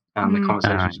gone, and the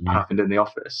conversations happened in the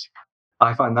office.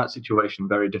 I find that situation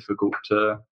very difficult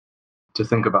to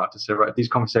think about, to say, right, these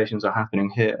conversations are happening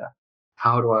here.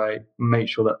 How do I make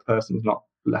sure that person is not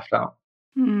left out?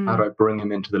 How do I bring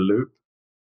him into the loop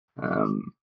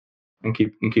and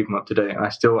keep him up to date? And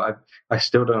I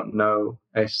still don't know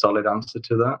a solid answer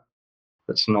to that.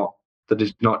 That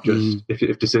is not just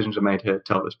if decisions are made here,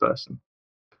 tell this person,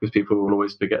 because people will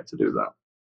always forget to do that.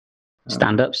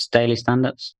 Stand-ups, daily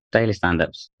stand-ups.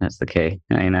 That's the key.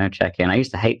 Check in. I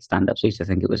used to hate stand-ups. I used to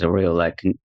think it was a real I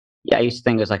used to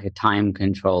think it was like a time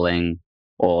controlling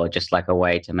or just like a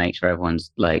way to make sure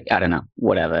everyone's like, I don't know,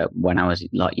 whatever, when I was a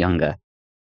lot younger.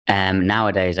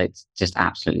 Nowadays, it's just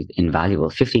absolutely invaluable.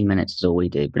 15 minutes is all we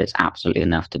do, but it's absolutely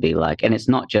enough to be like, and it's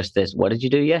not just this, what did you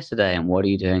do yesterday and what are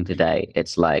you doing today?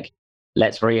 It's like,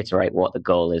 let's reiterate what the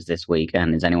goal is this week.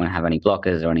 And does anyone have any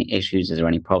blockers or any issues? Is there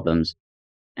any problems?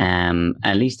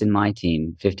 At least in my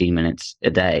team, 15 minutes a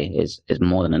day is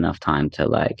more than enough time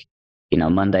to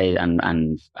Monday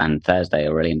and Thursday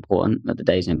are really important, but the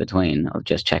days in between of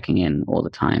just checking in all the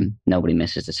time. Nobody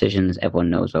misses decisions. Everyone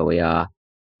knows where we are.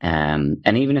 And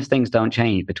even if things don't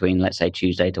change between, let's say,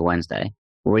 Tuesday to Wednesday,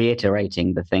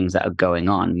 reiterating the things that are going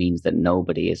on means that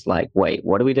nobody is like, wait,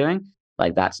 what are we doing?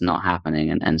 Like, that's not happening.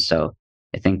 And so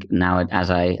I think now as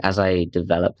I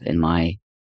develop in my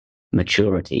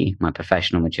maturity, my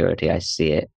professional maturity, I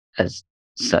see it as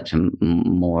such a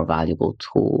more valuable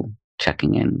tool,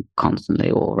 checking in constantly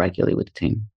or regularly with the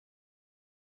team.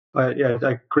 I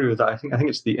agree with that. I think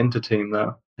it's the inter-team,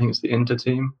 though. I think it's the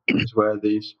inter-team is where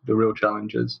the real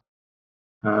challenge is.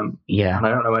 And I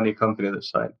don't know any company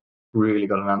that's like really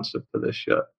got an answer for this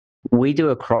yet. We do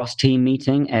a cross-team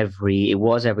meeting every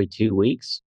 2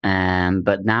 weeks.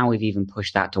 But now we've even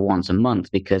pushed that to once a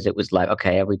month because it was like,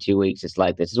 okay, every 2 weeks, it's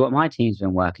like, this is what my team's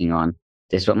been working on.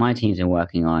 This is what my team's been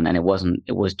working on. And it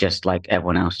was just like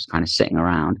everyone else was kind of sitting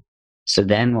around. So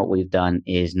then what we've done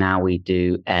is now we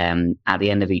do, at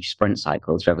the end of each sprint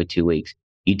cycle, so every 2 weeks,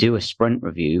 you do a sprint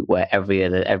review where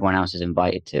everyone else is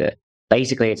invited to it.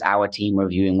 Basically, it's our team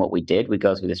reviewing what we did. We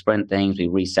go through the sprint things, we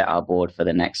reset our board for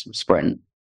the next sprint.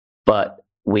 But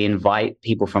we invite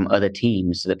people from other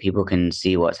teams so that people can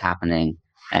see what's happening.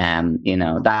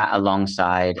 That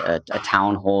alongside a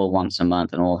town hall once a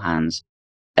month and all hands.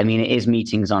 I mean, it is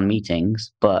meetings on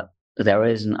meetings, but there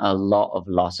isn't a lot of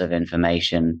loss of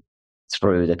information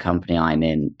through the company I'm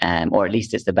in, or at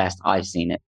least it's the best I've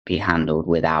seen it be handled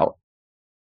without,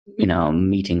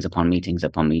 meetings upon meetings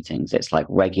upon meetings. It's like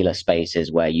regular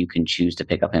spaces where you can choose to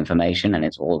pick up information and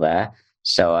it's all there.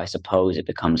 So I suppose it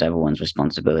becomes everyone's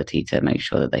responsibility to make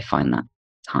sure that they find that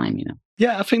time,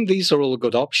 Yeah, I think these are all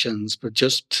good options, but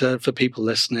just for people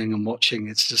listening and watching,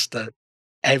 it's just that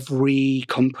every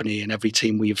company and every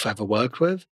team we've ever worked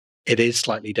with, it is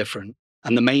slightly different.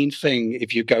 And the main thing,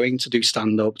 if you're going to do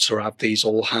stand-ups or have these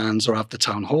all hands or have the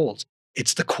town halls,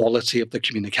 it's the quality of the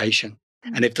communication.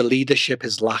 And if the leadership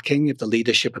is lacking, if the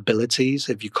leadership abilities,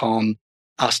 if you can't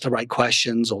ask the right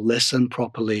questions or listen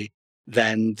properly,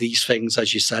 then these things,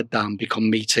 as you said, Dan, become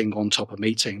meeting on top of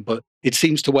meeting. But it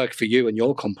seems to work for you and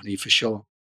your company for sure.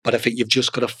 But I think you've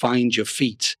just got to find your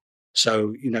feet.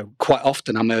 So, quite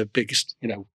often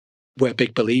we're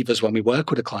big believers when we work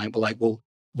with a client. We're like, well,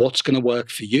 what's going to work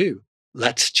for you?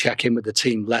 Let's check in with the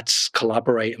team. Let's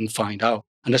collaborate and find out.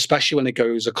 And especially when it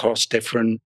goes across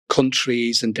different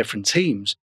countries and different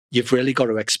teams, you've really got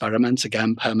to experiment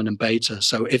again, permanent beta.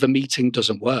 So if a meeting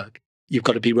doesn't work, you've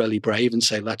got to be really brave and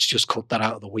say, let's just cut that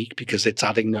out of the week because it's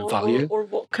adding no value. Or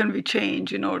what can we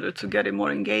change in order to get it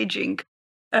more engaging?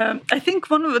 I think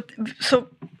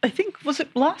I think, was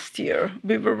it last year,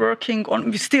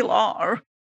 we still are,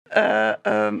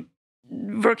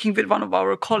 working with one of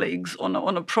our colleagues on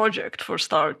a project for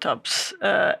startups,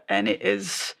 and it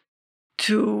is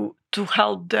to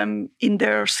help them in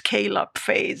their scale-up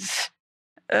phase,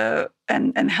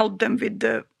 and help them with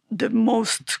the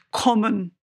most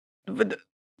common with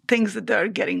things that they're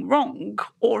getting wrong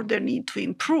or they need to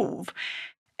improve.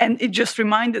 And it just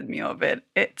reminded me of it.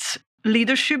 It's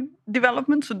leadership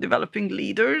development, so developing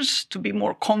leaders to be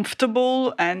more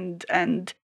comfortable, and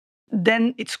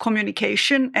then it's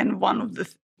communication. And one of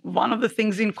the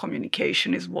things in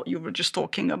communication is what you were just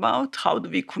talking about. How do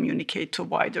we communicate to a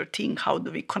wider team? How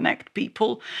do we connect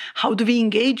people? How do we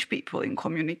engage people in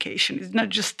communication? It's not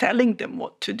just telling them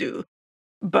what to do.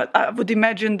 But I would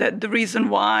imagine that the reason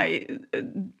why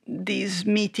these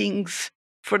meetings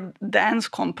for Dan's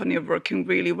company are working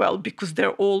really well, because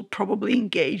they're all probably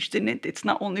engaged in it. It's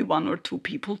not only one or two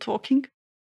people talking.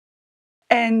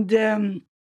 And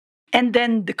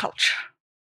then the culture.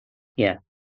 Yeah.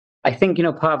 I think,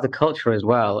 part of the culture as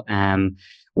well,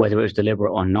 whether it was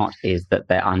deliberate or not, is that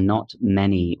there are not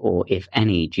many, or if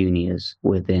any, juniors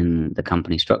within the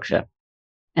company structure.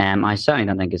 I certainly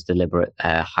don't think it's deliberate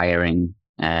hiring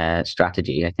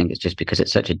strategy. I think it's just because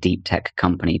it's such a deep tech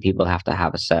company, people have to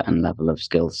have a certain level of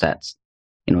skill sets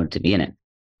in order to be in it.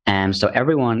 So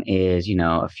everyone is,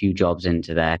 a few jobs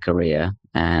into their career,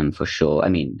 for sure. I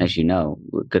mean, as you know,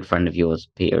 a good friend of yours,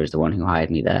 Peter, is the one who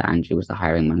hired me there. Andrew was the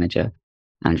hiring manager,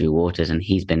 Andrew Waters, and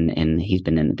he's been in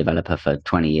the developer for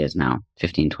 20 years now,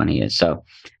 15, 20 years. So,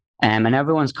 and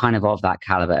everyone's kind of that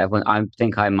caliber. I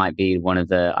think I might be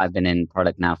I've been in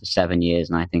product now for 7 years,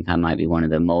 and I think I might be one of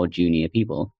the more junior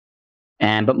people.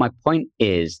 But my point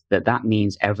is that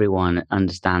means everyone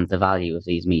understands the value of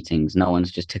these meetings. No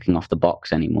one's just ticking off the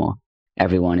box anymore.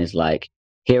 Everyone is like,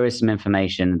 here is some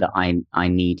information that I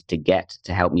need to get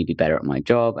to help me be better at my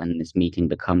job. And this meeting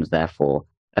becomes therefore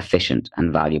efficient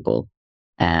and valuable,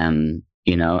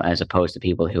 as opposed to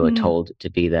people who are told to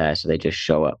be there, so they just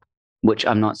show up, which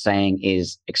I'm not saying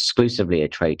is exclusively a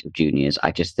trait of juniors.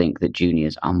 I just think that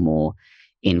juniors are more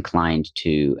inclined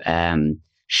to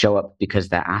show up because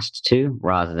they're asked to,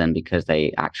 rather than because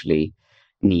they actually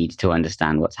need to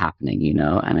understand what's happening,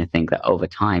 And I think that over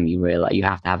time you realize you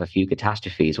have to have a few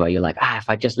catastrophes where you're like, if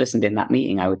I just listened in that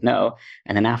meeting, I would know.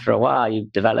 And then after a while you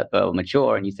develop or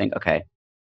mature and you think, okay,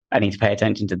 I need to pay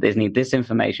attention to this, need this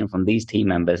information from these team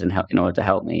members in order to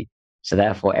help me. So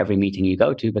therefore every meeting you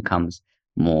go to becomes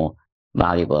more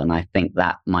valuable. And I think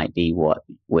that might be what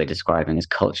we're describing as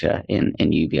culture in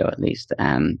Ubio, at least.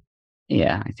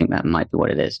 Yeah, I think that might be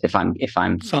what it is. If I'm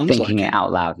thinking it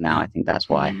out loud now, I think that's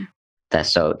why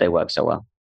they work so well.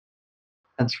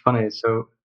 That's funny. So,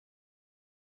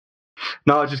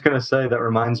 no, I was just going to say, that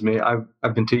reminds me,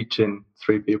 I've been teaching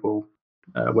 3 people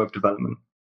web development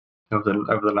over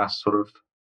the last sort of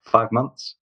 5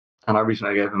 months, and I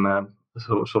recently gave them a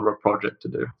sort of a project to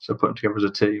do. So put them together as a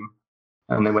team,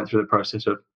 and they went through the process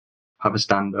of have a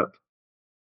stand up,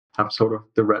 have sort of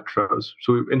the retros.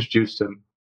 So we introduced them,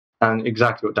 and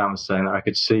exactly what Dan was saying, I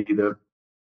could see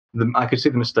I could see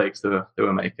the mistakes they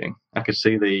were making. I could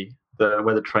see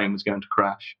where the train was going to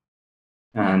crash.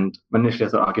 And initially I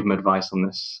thought I'd give them advice on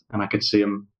this, and I could see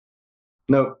them,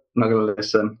 no, I'm not going to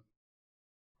listen.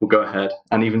 We'll go ahead.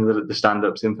 And even the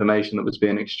stand-ups, information that was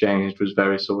being exchanged was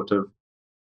very sort of,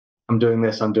 I'm doing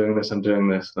this, I'm doing this, I'm doing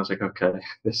this. And I was like, okay,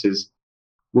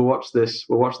 we'll watch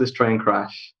this train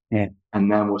crash,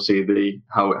 and then we'll see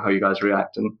how you guys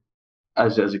react. And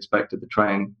as expected, the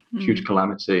train, huge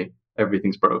calamity,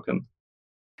 everything's broken.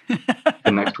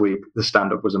 The next week, the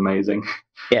stand-up was amazing.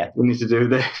 Yeah, we need to do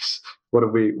this.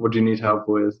 What do you need help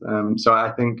with? So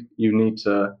I think you need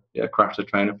to crash the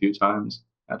train a few times,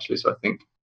 actually. So I think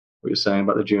what you're saying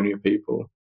about the junior people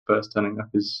first turning up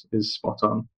is spot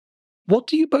on. What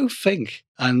do you both think?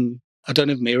 And I don't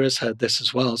know if Mira's heard this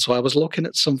as well. So I was looking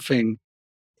at something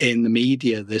in the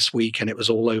media this week, and it was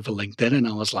all over LinkedIn, and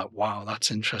I was like, wow,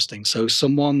 that's interesting. So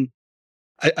someone,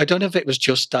 I don't know if it was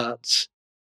just at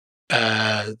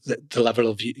the level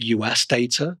of US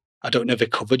data. I don't know if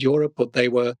it covered Europe, but they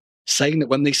were saying that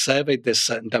when they surveyed this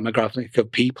certain demographic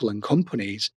of people and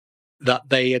companies, that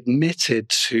they admitted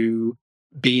to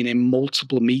being in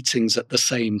multiple meetings at the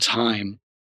same time.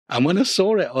 And when I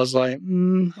saw it, I was like,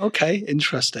 okay,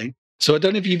 interesting. So I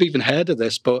don't know if you've even heard of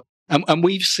this, but and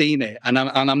we've seen it, and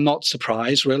I'm not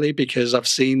surprised really, because I've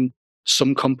seen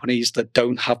some companies that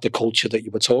don't have the culture that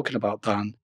you were talking about,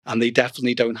 Dan, and they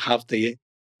definitely don't have the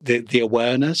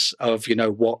awareness of, you know,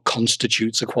 what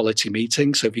constitutes a quality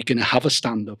meeting. So if you're going to have a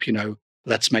stand up, you know,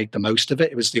 let's make the most of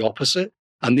it. It was the opposite.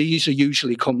 And these are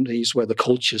usually companies where the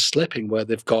culture's slipping, where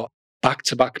they've got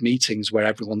back-to-back meetings where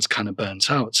everyone's kind of burnt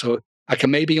out. So I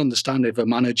can maybe understand if a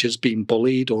manager's been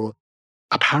bullied, or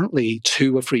apparently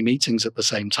 2 or 3 meetings at the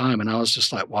same time. And I was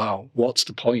just like, wow, what's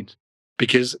the point?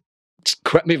 Because,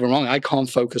 correct me if I'm wrong, I can't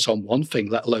focus on one thing,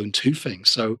 let alone 2 things.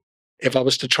 So if I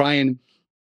was to try and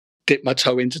dip my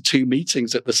toe into 2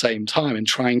 meetings at the same time and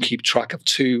try and keep track of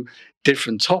 2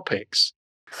 different topics.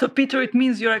 So, Peter, it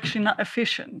means you're actually not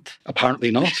efficient.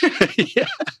 Apparently not. Yeah.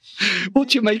 What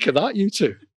do you make of that, you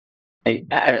two?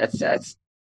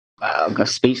 I'm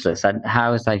speechless.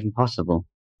 How is that even possible?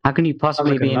 How can you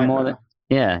possibly be in more than?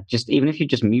 Yeah, just even if you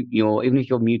just mute even if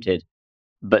you're muted,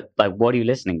 but like, what are you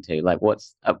listening to? Like,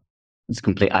 it's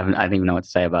complete. I don't even know what to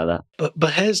say about that.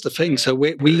 But here's the thing. So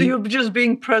we you're just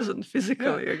being present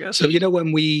physically, I guess. So, you know,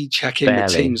 when we check in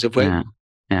with teams, if we're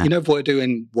Yeah. you know, if we're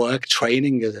doing work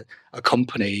training at a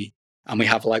company and we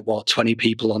have like 20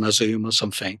 people on a Zoom or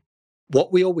something,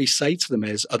 what we always say to them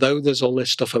is, although there's all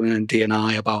this stuff in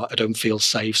D&I about I don't feel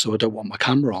safe, so I don't want my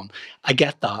camera on, I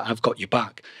get that, I've got your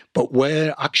back. But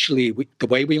we're actually, the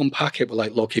way we unpack it, we're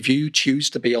like, look, if you choose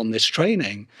to be on this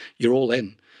training, you're all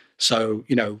in. So,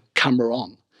 you know, camera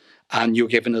on. And you're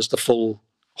giving us the full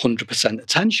 100%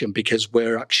 attention, because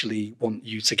we're actually want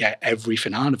you to get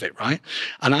everything out of it, right?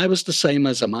 And I was the same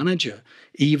as a manager.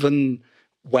 Even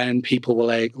when people were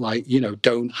like, you know,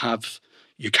 don't have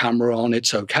your camera on,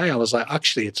 it's okay. I was like,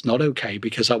 actually, it's not okay,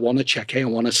 because I want to check in. I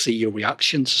want to see your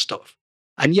reaction to stuff.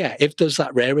 And yeah, if there's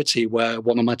that rarity where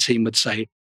one of my team would say,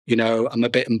 you know, I'm a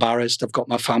bit embarrassed, I've got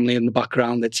my family in the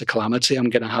background, it's a calamity, I'm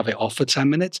going to have it off for 10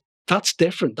 minutes. That's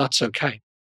different. That's okay.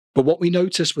 But what we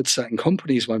noticed with certain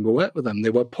companies when we worked with them, they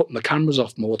were putting the cameras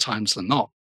off more times than not.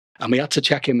 And we had to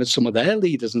check in with some of their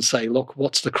leaders and say, look,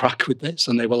 what's the crack with this?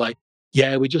 And they were like,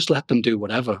 yeah, we just let them do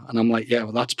whatever. And I'm like, yeah,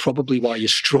 well, that's probably why you're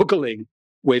struggling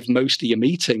with most of your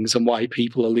meetings and why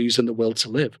people are losing the will to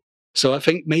live. So I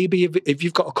think maybe if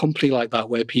you've got a company like that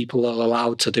where people are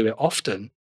allowed to do it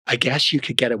often, I guess you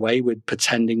could get away with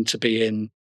pretending to be in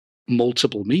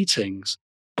multiple meetings.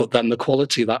 But then the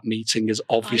quality of that meeting is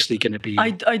obviously going to be.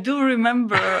 I do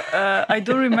remember. I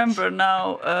do remember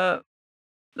now.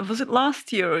 Was it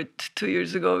last year or 2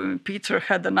 years ago when Peter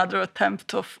had another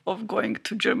attempt of going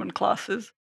to German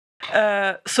classes?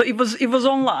 So it was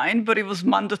online, but it was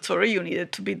mandatory. You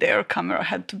needed to be there. Camera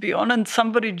had to be on, and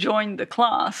somebody joined the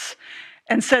class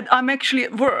and said, "I'm actually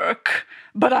at work,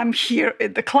 but I'm here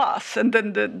at the class." And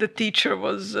then the teacher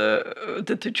was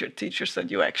the teacher said,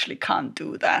 "You actually can't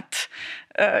do that.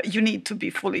 You need to be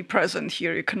fully present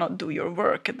here. You cannot do your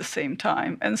work at the same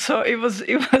time." And so it was.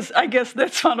 I guess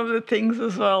that's one of the things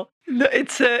as well.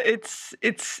 It's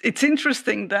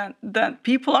interesting that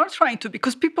people are trying to,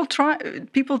 because people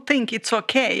think it's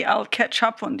okay. I'll catch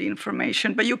up on the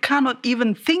information, but you cannot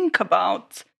even think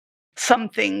about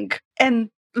something and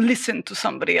listen to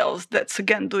somebody else that's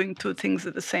again doing 2 things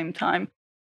at the same time.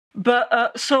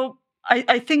 But so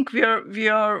I think we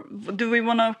are. Do we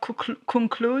want to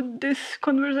conclude this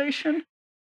conversation?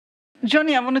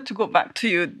 Johnny, I wanted to go back to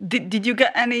you. Did you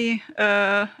get any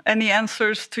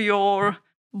answers to your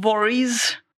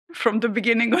worries from the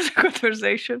beginning of the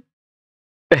conversation?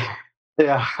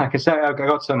 Yeah, I can say I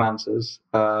got some answers.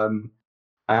 I'm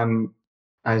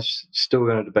still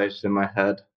going to debate it in my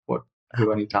head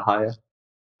who I need to hire.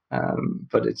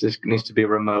 But it just needs to be a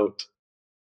remote,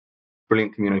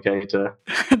 brilliant communicator,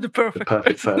 the perfect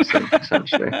person,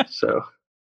 essentially. So,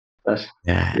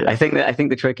 yeah. I think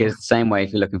the trick is the same way.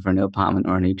 If you're looking for a new apartment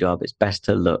or a new job, it's best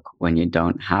to look when you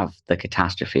don't have the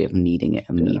catastrophe of needing it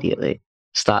immediately. Yeah.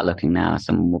 Start looking now.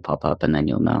 Someone will pop up, and then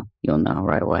you'll know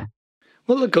right away.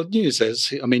 Well, the good news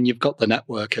is, I mean, you've got the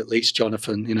network, at least,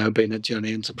 Jonathan, you know, being a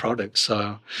journey into products.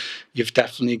 So you've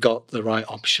definitely got the right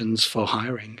options for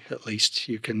hiring. At least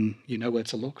you know where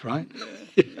to look, right?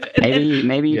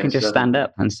 Maybe you can just stand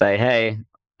up and say, hey,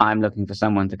 I'm looking for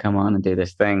someone to come on and do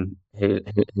this thing.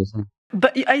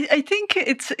 But I think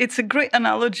it's a great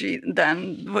analogy,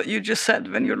 Dan, what you just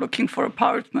said when you're looking for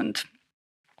apartment.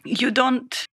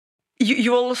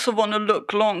 You also want to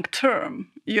look long term.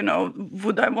 You know,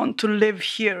 would I want to live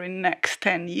here in next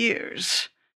 10 years?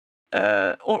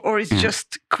 Or is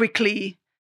just quickly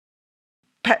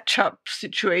patch up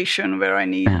situation where I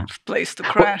need a place to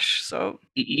crash. So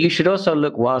you should also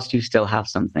look whilst you still have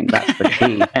something. That's the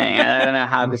key thing. I don't know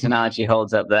how this analogy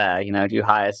holds up there. Do you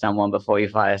hire someone before you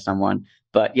fire someone?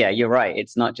 But yeah, you're right.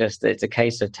 It's not just, it's a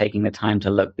case of taking the time to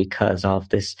look because of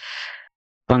this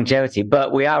longevity.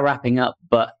 But we are wrapping up,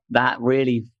 but that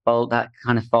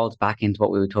kind of folds back into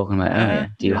what we were talking about earlier.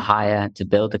 Do you hire to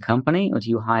build a company, or do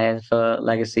you hire for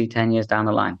legacy 10 years down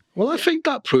the line? Well, I think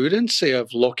that prudency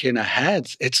of looking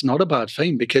ahead, it's not a bad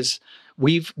thing, because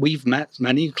we've met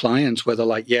many clients where they're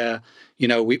like,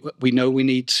 we know we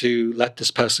need to let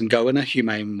this person go in a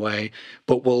humane way,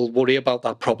 but we'll worry about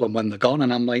that problem when they're gone.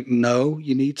 And I'm like, no,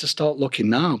 you need to start looking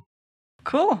now.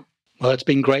 Cool. Well, it's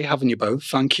been great having you both.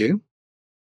 Thank you.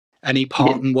 Any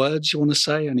parting words you want to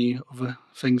say? Any other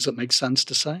things that make sense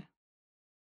to say?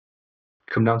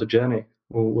 Come down to Journey.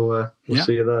 We'll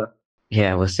see you there.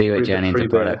 Yeah, we'll see you at Journey into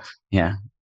Product. Yeah.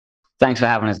 Thanks for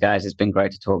having us, guys. It's been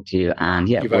great to talk to you. And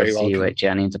we'll see you at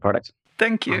Journey into Product.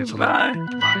 Thank you. Bye.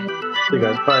 Bye. See you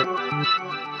guys. Bye.